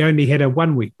 we only had a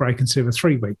 1 week break instead of a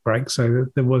 3 week break, so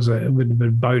there was a bit of a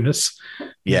bonus.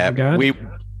 Yeah,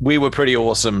 we were pretty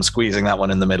awesome squeezing that one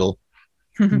in the middle.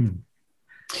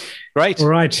 Great. All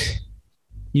right.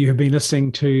 You have been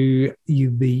listening to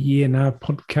the ENR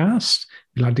podcast. If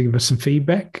you'd like to give us some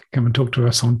feedback, come and talk to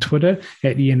us on Twitter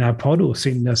at ENRpod or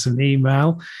send us an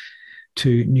email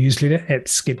to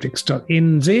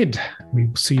newsletter@skeptics.nz.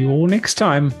 We'll see you all next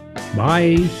time.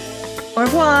 Bye. Au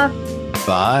revoir.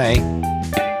 Bye.